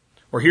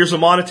 Or here's a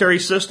monetary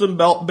system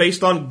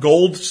based on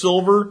gold,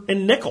 silver,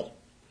 and nickel.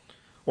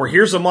 Or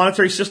here's a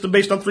monetary system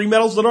based on 3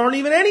 metals that aren't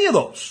even any of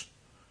those.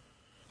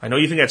 I know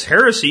you think that's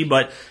heresy,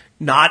 but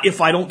not if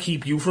I don't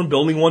keep you from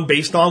building one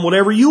based on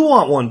whatever you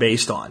want one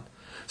based on.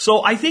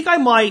 So I think I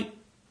might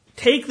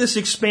take this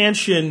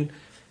expansion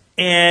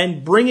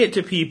and bring it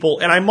to people,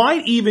 and I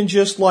might even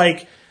just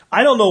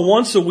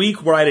once a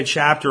week write a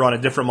chapter on a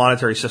different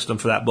monetary system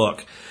for that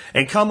book,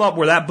 and come up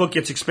where that book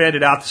gets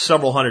expanded out to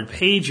several hundred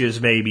pages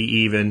maybe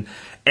even,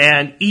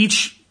 and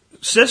each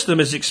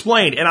system is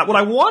explained. And what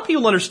I want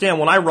people to understand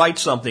when I write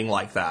something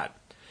like that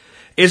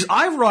is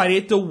I write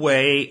it the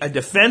way a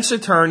defense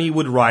attorney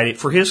would write it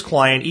for his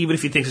client, even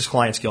if he thinks his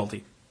client's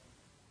guilty.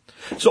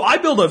 So I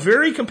build a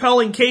very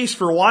compelling case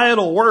for why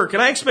it'll work,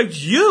 and I expect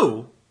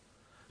you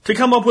to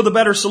come up with a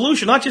better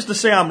solution, not just to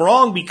say I'm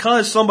wrong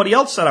because somebody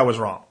else said I was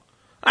wrong.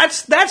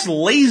 That's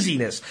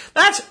laziness.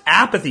 That's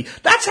apathy.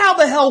 That's how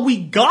the hell we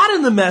got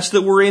in the mess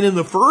that we're in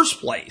the first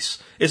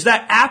place, is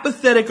that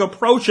apathetic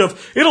approach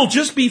of, it'll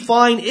just be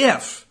fine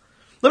if.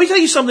 Let me tell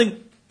you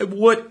something,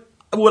 what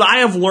I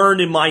have learned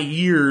in my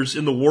years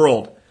in the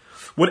world.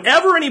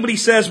 Whatever anybody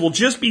says will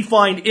just be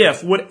fine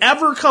if,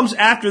 whatever comes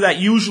after that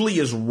usually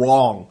is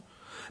wrong.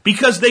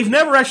 Because they've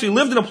never actually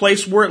lived in a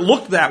place where it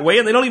looked that way,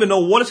 and they don't even know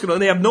what it's going to,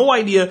 they have no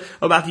idea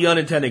about the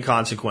unintended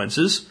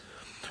consequences.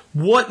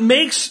 What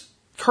makes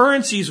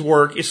currencies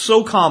work is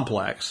so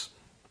complex.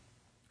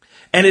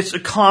 And it's a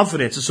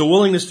confidence, it's a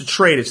willingness to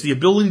trade, it's the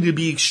ability to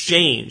be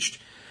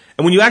exchanged.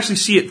 And when you actually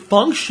see it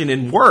function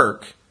and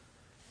work,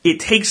 it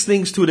takes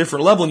things to a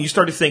different level, and you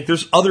start to think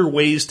there's other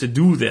ways to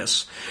do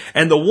this.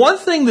 And the one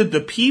thing that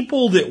the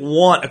people that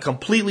want a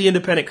completely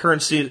independent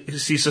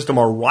currency system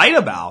are right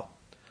about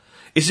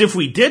is if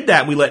we did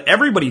that, we let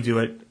everybody do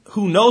it,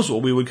 who knows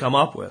what we would come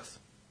up with.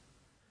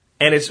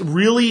 And it's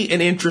really an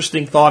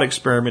interesting thought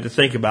experiment to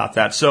think about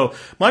that. So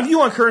my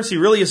view on currency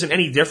really isn't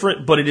any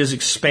different, but it is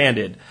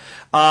expanded.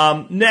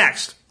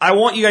 Next, I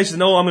want you guys to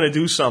know I'm going to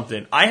do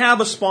something. I have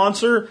a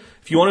sponsor.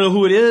 If you want to know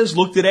who it is,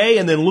 look today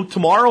and then look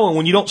tomorrow. And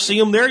when you don't see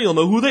them there, you'll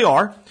know who they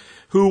are,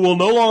 who will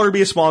no longer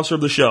be a sponsor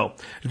of the show.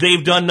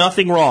 They've done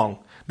nothing wrong.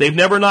 They've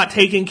never not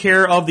taken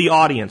care of the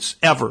audience,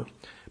 ever.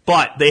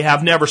 But they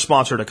have never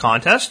sponsored a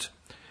contest.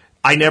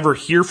 I never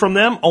hear from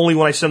them, only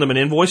when I send them an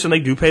invoice, and they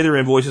do pay their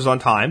invoices on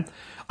time.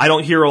 I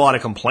don't hear a lot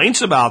of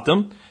complaints about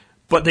them,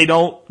 but they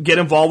don't get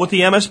involved with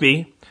the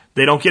MSB.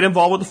 They don't get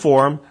involved with the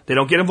forum. They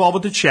don't get involved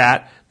with the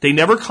chat. They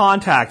never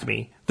contact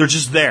me. They're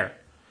just there.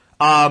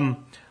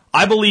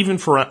 I believe in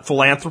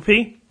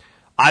philanthropy.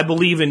 I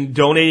believe in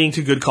donating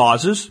to good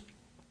causes.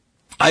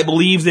 I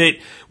believe that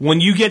when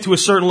you get to a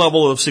certain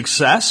level of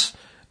success,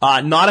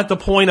 not at the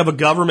point of a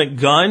government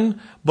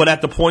gun, but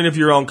at the point of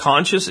your own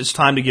conscience, it's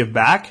time to give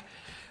back.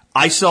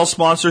 I sell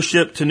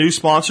sponsorship to new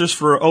sponsors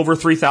for over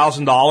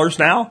 $3,000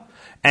 now.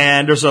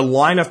 And there's a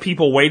line of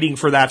people waiting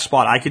for that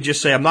spot. I could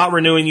just say, I'm not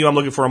renewing you. I'm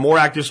looking for a more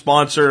active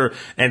sponsor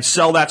and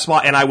sell that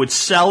spot. And I would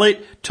sell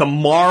it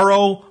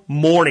tomorrow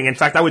morning. In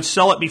fact, I would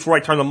sell it before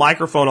I turn the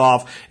microphone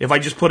off. If I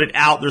just put it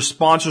out, there's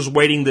sponsors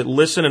waiting that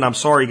listen. And I'm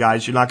sorry,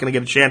 guys, you're not going to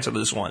get a chance at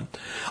this one.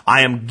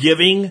 I am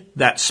giving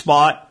that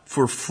spot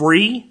for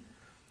free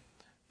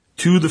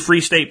to the Free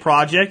State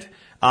Project.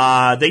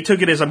 They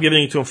took it as I'm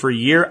giving it to them for a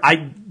year.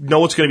 I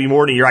know it's going to be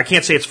more than a year. I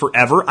can't say it's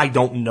forever. I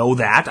don't know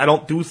that. I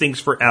don't do things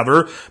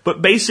forever.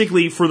 But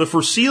basically, for the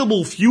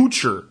foreseeable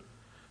future,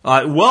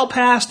 well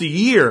past a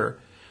year,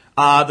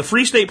 the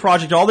Free State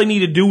Project, all they need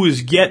to do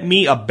is get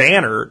me a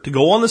banner to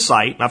go on the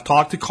site. And I've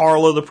talked to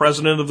Carla, the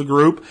president of the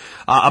group,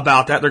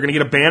 about that. They're going to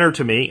get a banner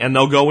to me, and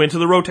they'll go into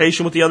the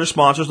rotation with the other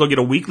sponsors. They'll get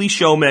a weekly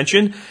show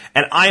mention,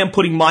 and I am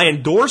putting my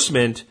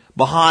endorsement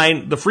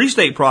behind the Free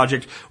State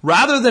Project.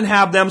 Rather than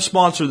have them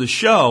sponsor the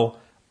show,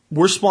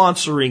 we're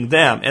sponsoring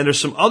them. And there's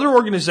some other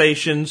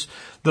organizations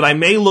that I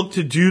may look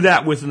to do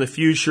that with in the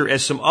future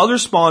as some other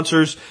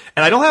sponsors.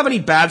 And I don't have any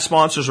bad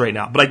sponsors right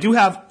now, but I do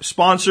have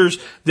sponsors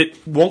that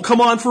won't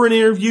come on for an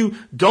interview,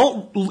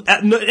 don't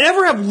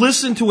ever have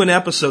listened to an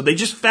episode. They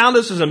just found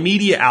us as a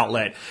media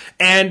outlet.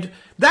 And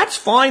that's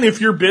fine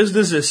if your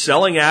business is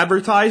selling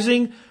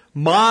advertising.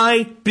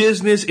 My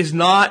business is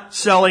not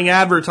selling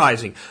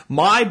advertising.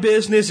 My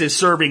business is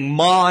serving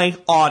my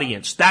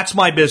audience. That's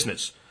my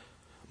business.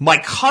 My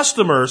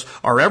customers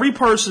are every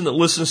person that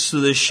listens to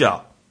this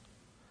show.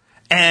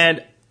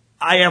 And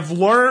I have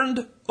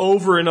learned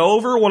over and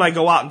over when I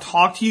go out and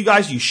talk to you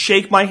guys, you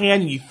shake my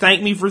hand and you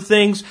thank me for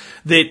things,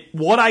 that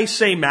what I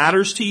say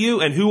matters to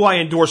you and who I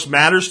endorse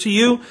matters to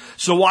you.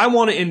 So I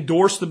want to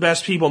endorse the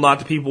best people, not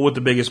the people with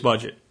the biggest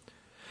budget.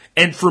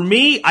 And for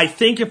me, I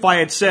think if I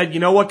had said, you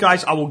know what,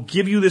 guys, I will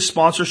give you this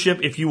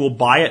sponsorship if you will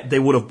buy it, they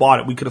would have bought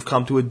it. We could have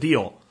come to a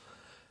deal.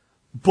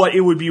 But it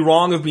would be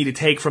wrong of me to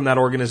take from that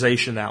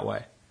organization that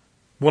way,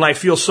 when I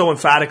feel so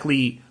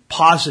emphatically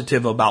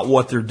positive about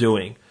what they're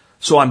doing.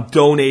 So I'm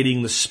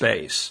donating the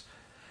space.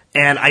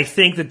 And I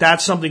think that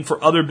that's something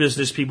for other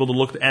business people to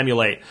look to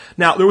emulate.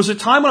 Now, there was a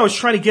time when I was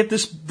trying to get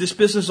this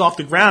business off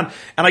the ground,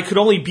 and I could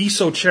only be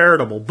so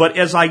charitable. But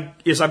as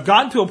I've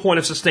gotten to a point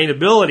of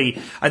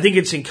sustainability, I think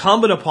it's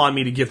incumbent upon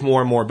me to give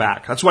more and more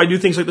back. That's why I do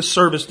things like the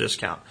service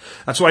discount.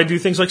 That's why I do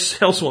things like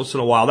sales once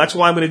in a while. That's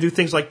why I'm going to do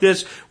things like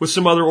this with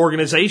some other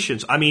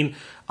organizations. I mean,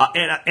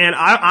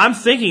 I'm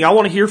thinking, I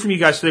want to hear from you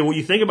guys today what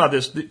you think about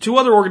this. The two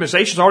other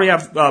organizations already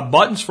have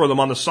buttons for them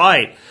on the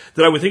site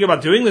that I would think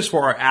about doing this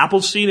for are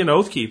Appleseed and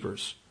Oath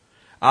Keepers.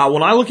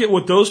 When I look at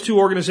what those two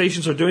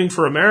organizations are doing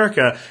for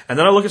America, and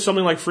then I look at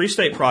something like Free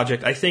State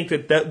Project, I think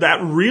that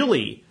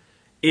really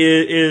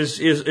is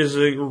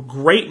a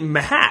great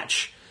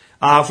match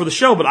for the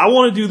show. But I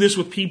want to do this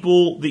with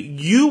people that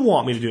you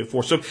want me to do it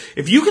for. So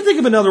if you can think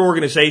of another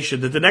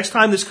organization that the next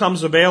time this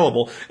comes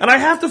available, and I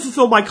have to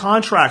fulfill my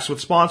contracts with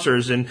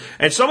sponsors, and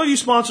some of you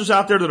sponsors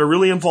out there that are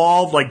really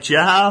involved, like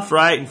Jeff,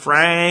 right, and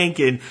Frank,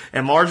 and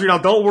Marjorie, now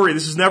don't worry,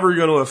 this is never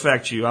going to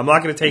affect you. I'm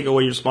not going to take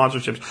away your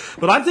sponsorships.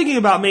 But I'm thinking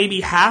about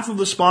maybe half of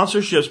the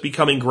sponsorships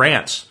becoming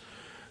grants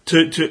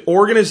to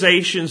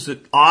organizations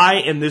that I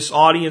and this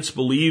audience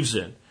believes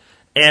in,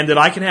 and that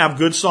I can have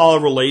good,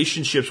 solid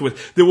relationships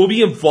with, that will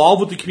be involved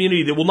with the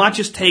community, that will not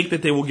just take,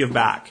 that they will give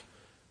back.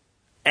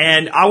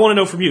 And I want to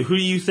know from you, who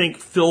do you think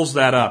fills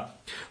that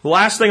up? The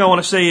last thing I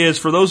want to say is,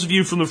 for those of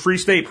you from the Free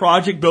State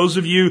Project, those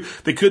of you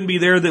that couldn't be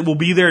there, that will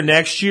be there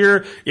next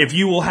year, if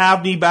you will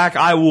have me back,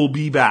 I will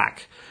be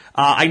back.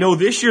 I know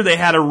this year they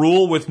had a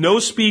rule with no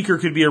speaker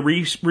could be a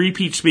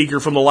repeat speaker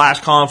from the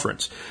last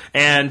conference.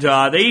 And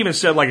they even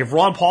said, like, if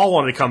Ron Paul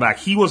wanted to come back,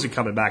 he wasn't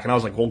coming back. And I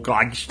was like, well,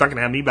 God, you're not going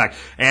to have me back.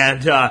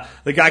 And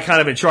the guy kind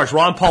of in charge,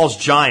 Ron Paul's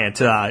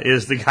giant,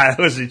 is the guy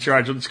who was in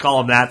charge. Let's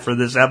call him that for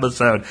this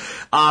episode.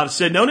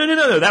 Said, no,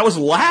 that was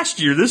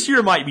last year. This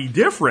year might be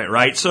different,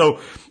 right?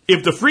 So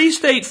if the Free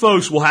State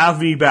folks will have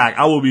me back,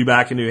 I will be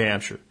back in New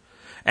Hampshire.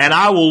 And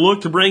I will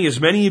look to bring as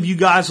many of you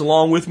guys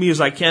along with me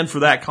as I can for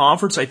that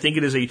conference. I think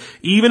it is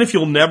even if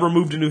you'll never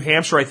move to New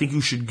Hampshire, I think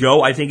you should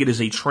go. I think it is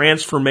a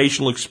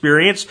transformational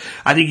experience.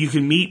 I think you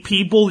can meet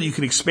people that you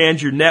can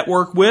expand your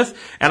network with,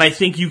 and I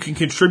think you can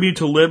contribute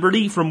to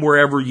liberty from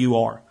wherever you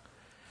are.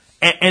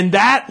 And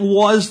that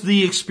was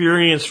the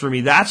experience for me.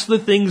 That's the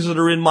things that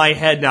are in my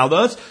head now.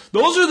 Those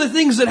are the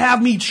things that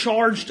have me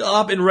charged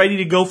up and ready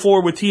to go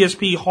forward with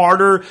TSP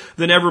harder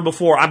than ever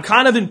before. I'm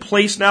kind of in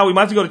place now. We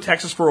might have to go to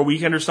Texas for a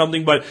weekend or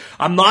something, but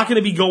I'm not going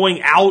to be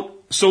going out,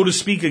 so to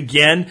speak,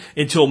 again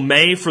until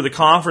May for the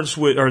conference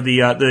with, or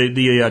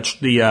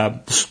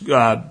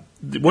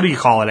what do you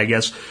call it, I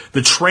guess?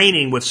 The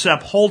training with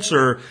Sepp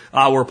Holzer,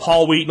 where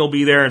Paul Wheaton will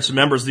be there and some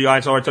members of the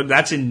ISR.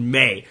 That's in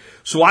May.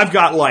 So I've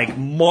got like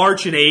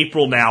March and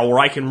April now where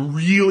I can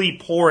really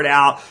pour it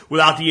out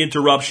without the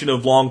interruption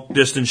of long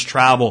distance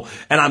travel.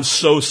 And I'm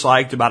so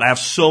psyched about it. I have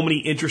so many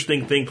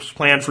interesting things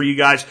planned for you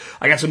guys.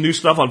 I got some new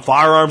stuff on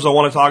firearms I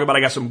want to talk about. I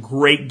got some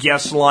great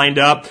guests lined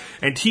up.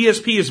 And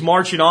TSP is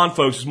marching on,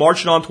 folks. It's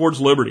marching on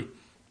towards liberty.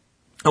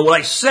 And what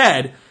I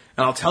said,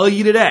 and I'll tell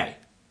you today,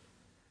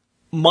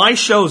 my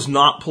show's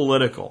not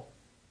political.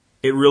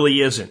 It really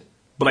isn't.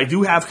 But I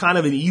do have kind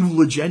of an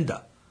evil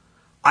agenda.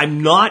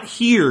 I'm not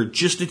here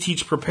just to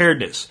teach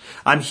preparedness.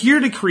 I'm here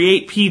to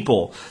create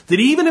people that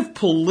even if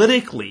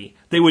politically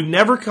they would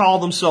never call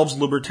themselves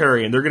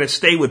libertarian, they're going to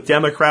stay with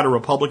Democrat or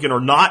Republican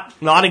or not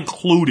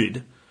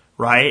included,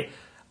 right,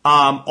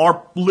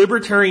 are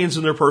libertarians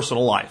in their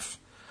personal life.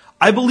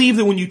 I believe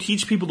that when you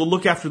teach people to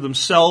look after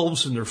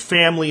themselves and their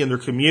family and their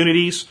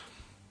communities,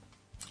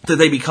 that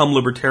they become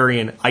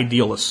libertarian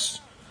idealists.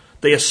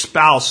 They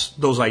espouse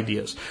those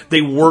ideas.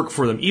 They work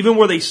for them. Even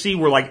where they see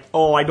we're like,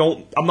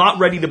 I'm not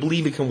ready to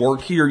believe it can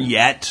work here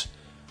yet.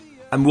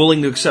 I'm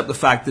willing to accept the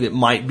fact that it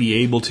might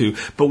be able to.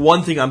 But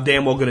one thing I'm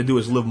damn well going to do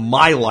is live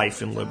my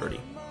life in liberty.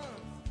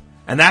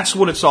 And that's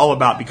what it's all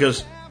about,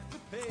 because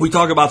we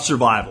talk about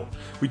survival.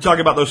 We talk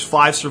about those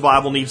 5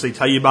 survival needs they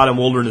tell you about in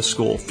wilderness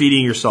school.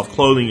 Feeding yourself,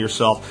 clothing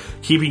yourself,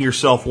 keeping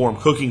yourself warm,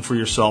 cooking for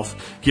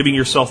yourself, giving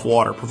yourself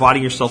water,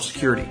 providing yourself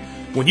security.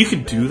 When you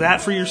can do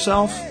that for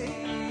yourself,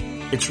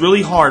 it's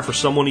really hard for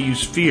someone to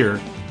use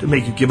fear to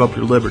make you give up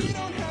your liberty.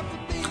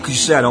 Because you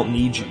say, I don't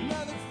need you.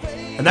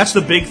 And that's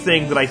the big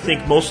thing that I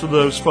think most of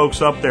those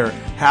folks up there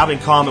have in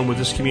common with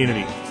this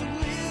community.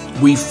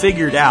 We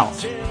figured out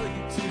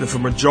that for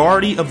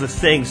majority of the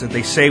things that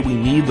they say we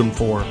need them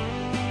for,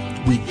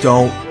 we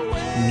don't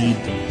need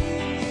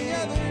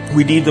them.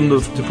 We need them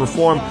to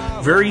perform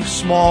very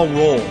small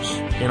roles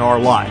in our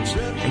lives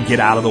and get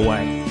out of the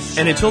way.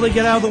 And until they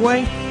get out of the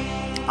way,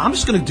 I'm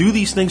just going to do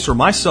these things for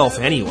myself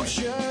anyway.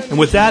 And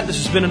with that, this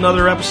has been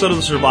another episode of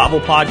the Survival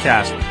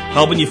Podcast,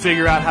 helping you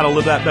figure out how to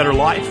live that better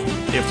life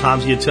if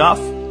times get tough,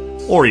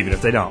 or even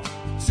if they don't.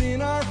 It's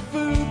in our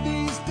food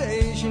these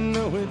days, you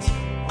know it's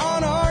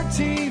on our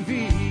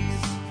TVs.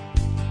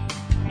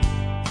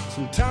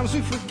 Sometimes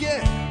we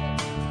forget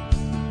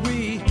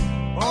we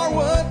are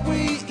what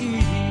we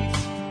eat.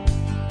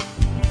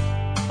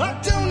 I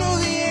don't know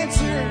the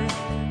answer.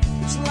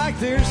 It's like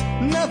there's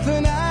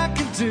nothing I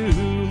can do.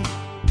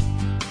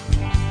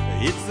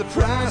 It's the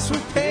price we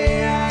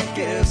pay, I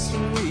guess,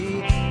 when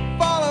we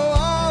follow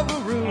all the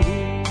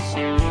rules.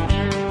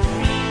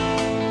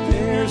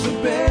 There's a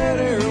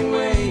better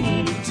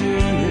way to do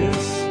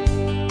this.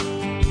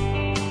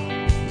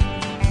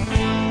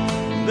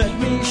 Let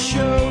me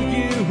show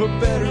you a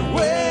better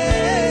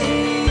way.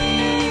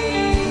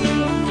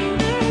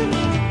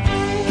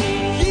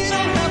 You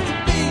don't have to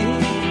be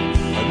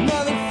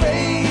another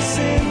face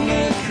in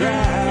the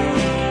crowd.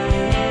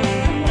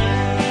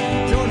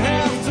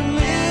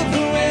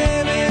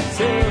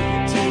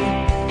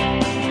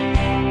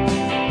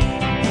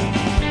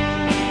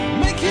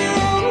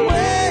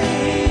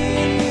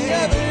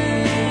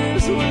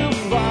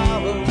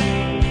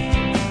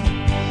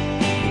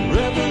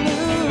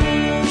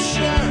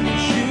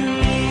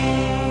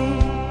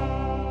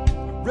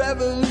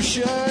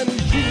 Revolution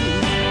is you.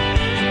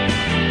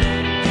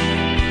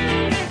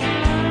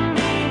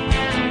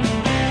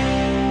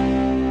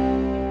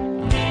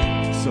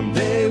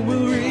 Someday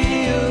we'll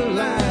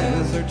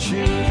realize our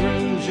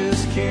children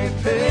just can't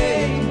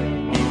pay.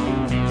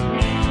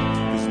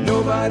 'Cause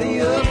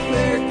nobody up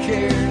there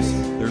cares.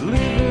 They're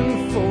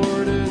living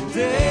for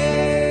today.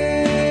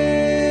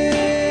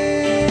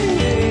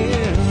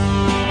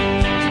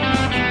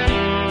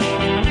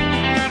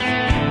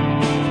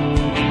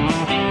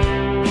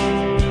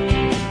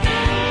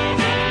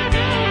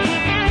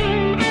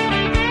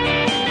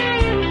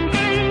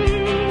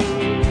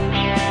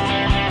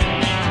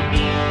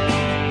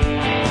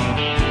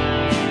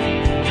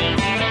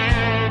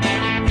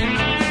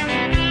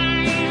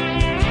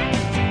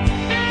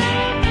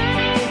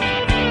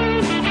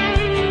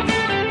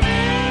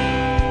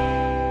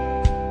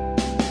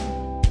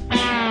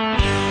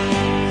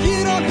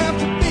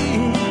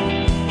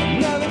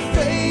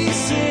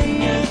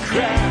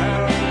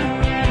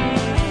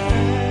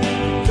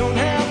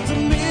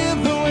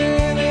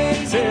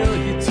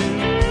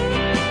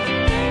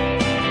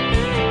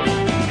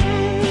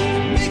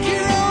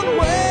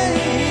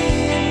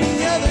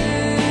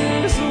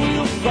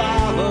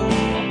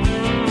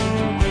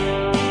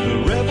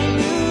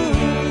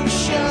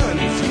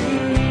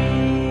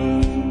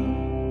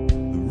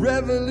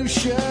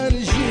 revolution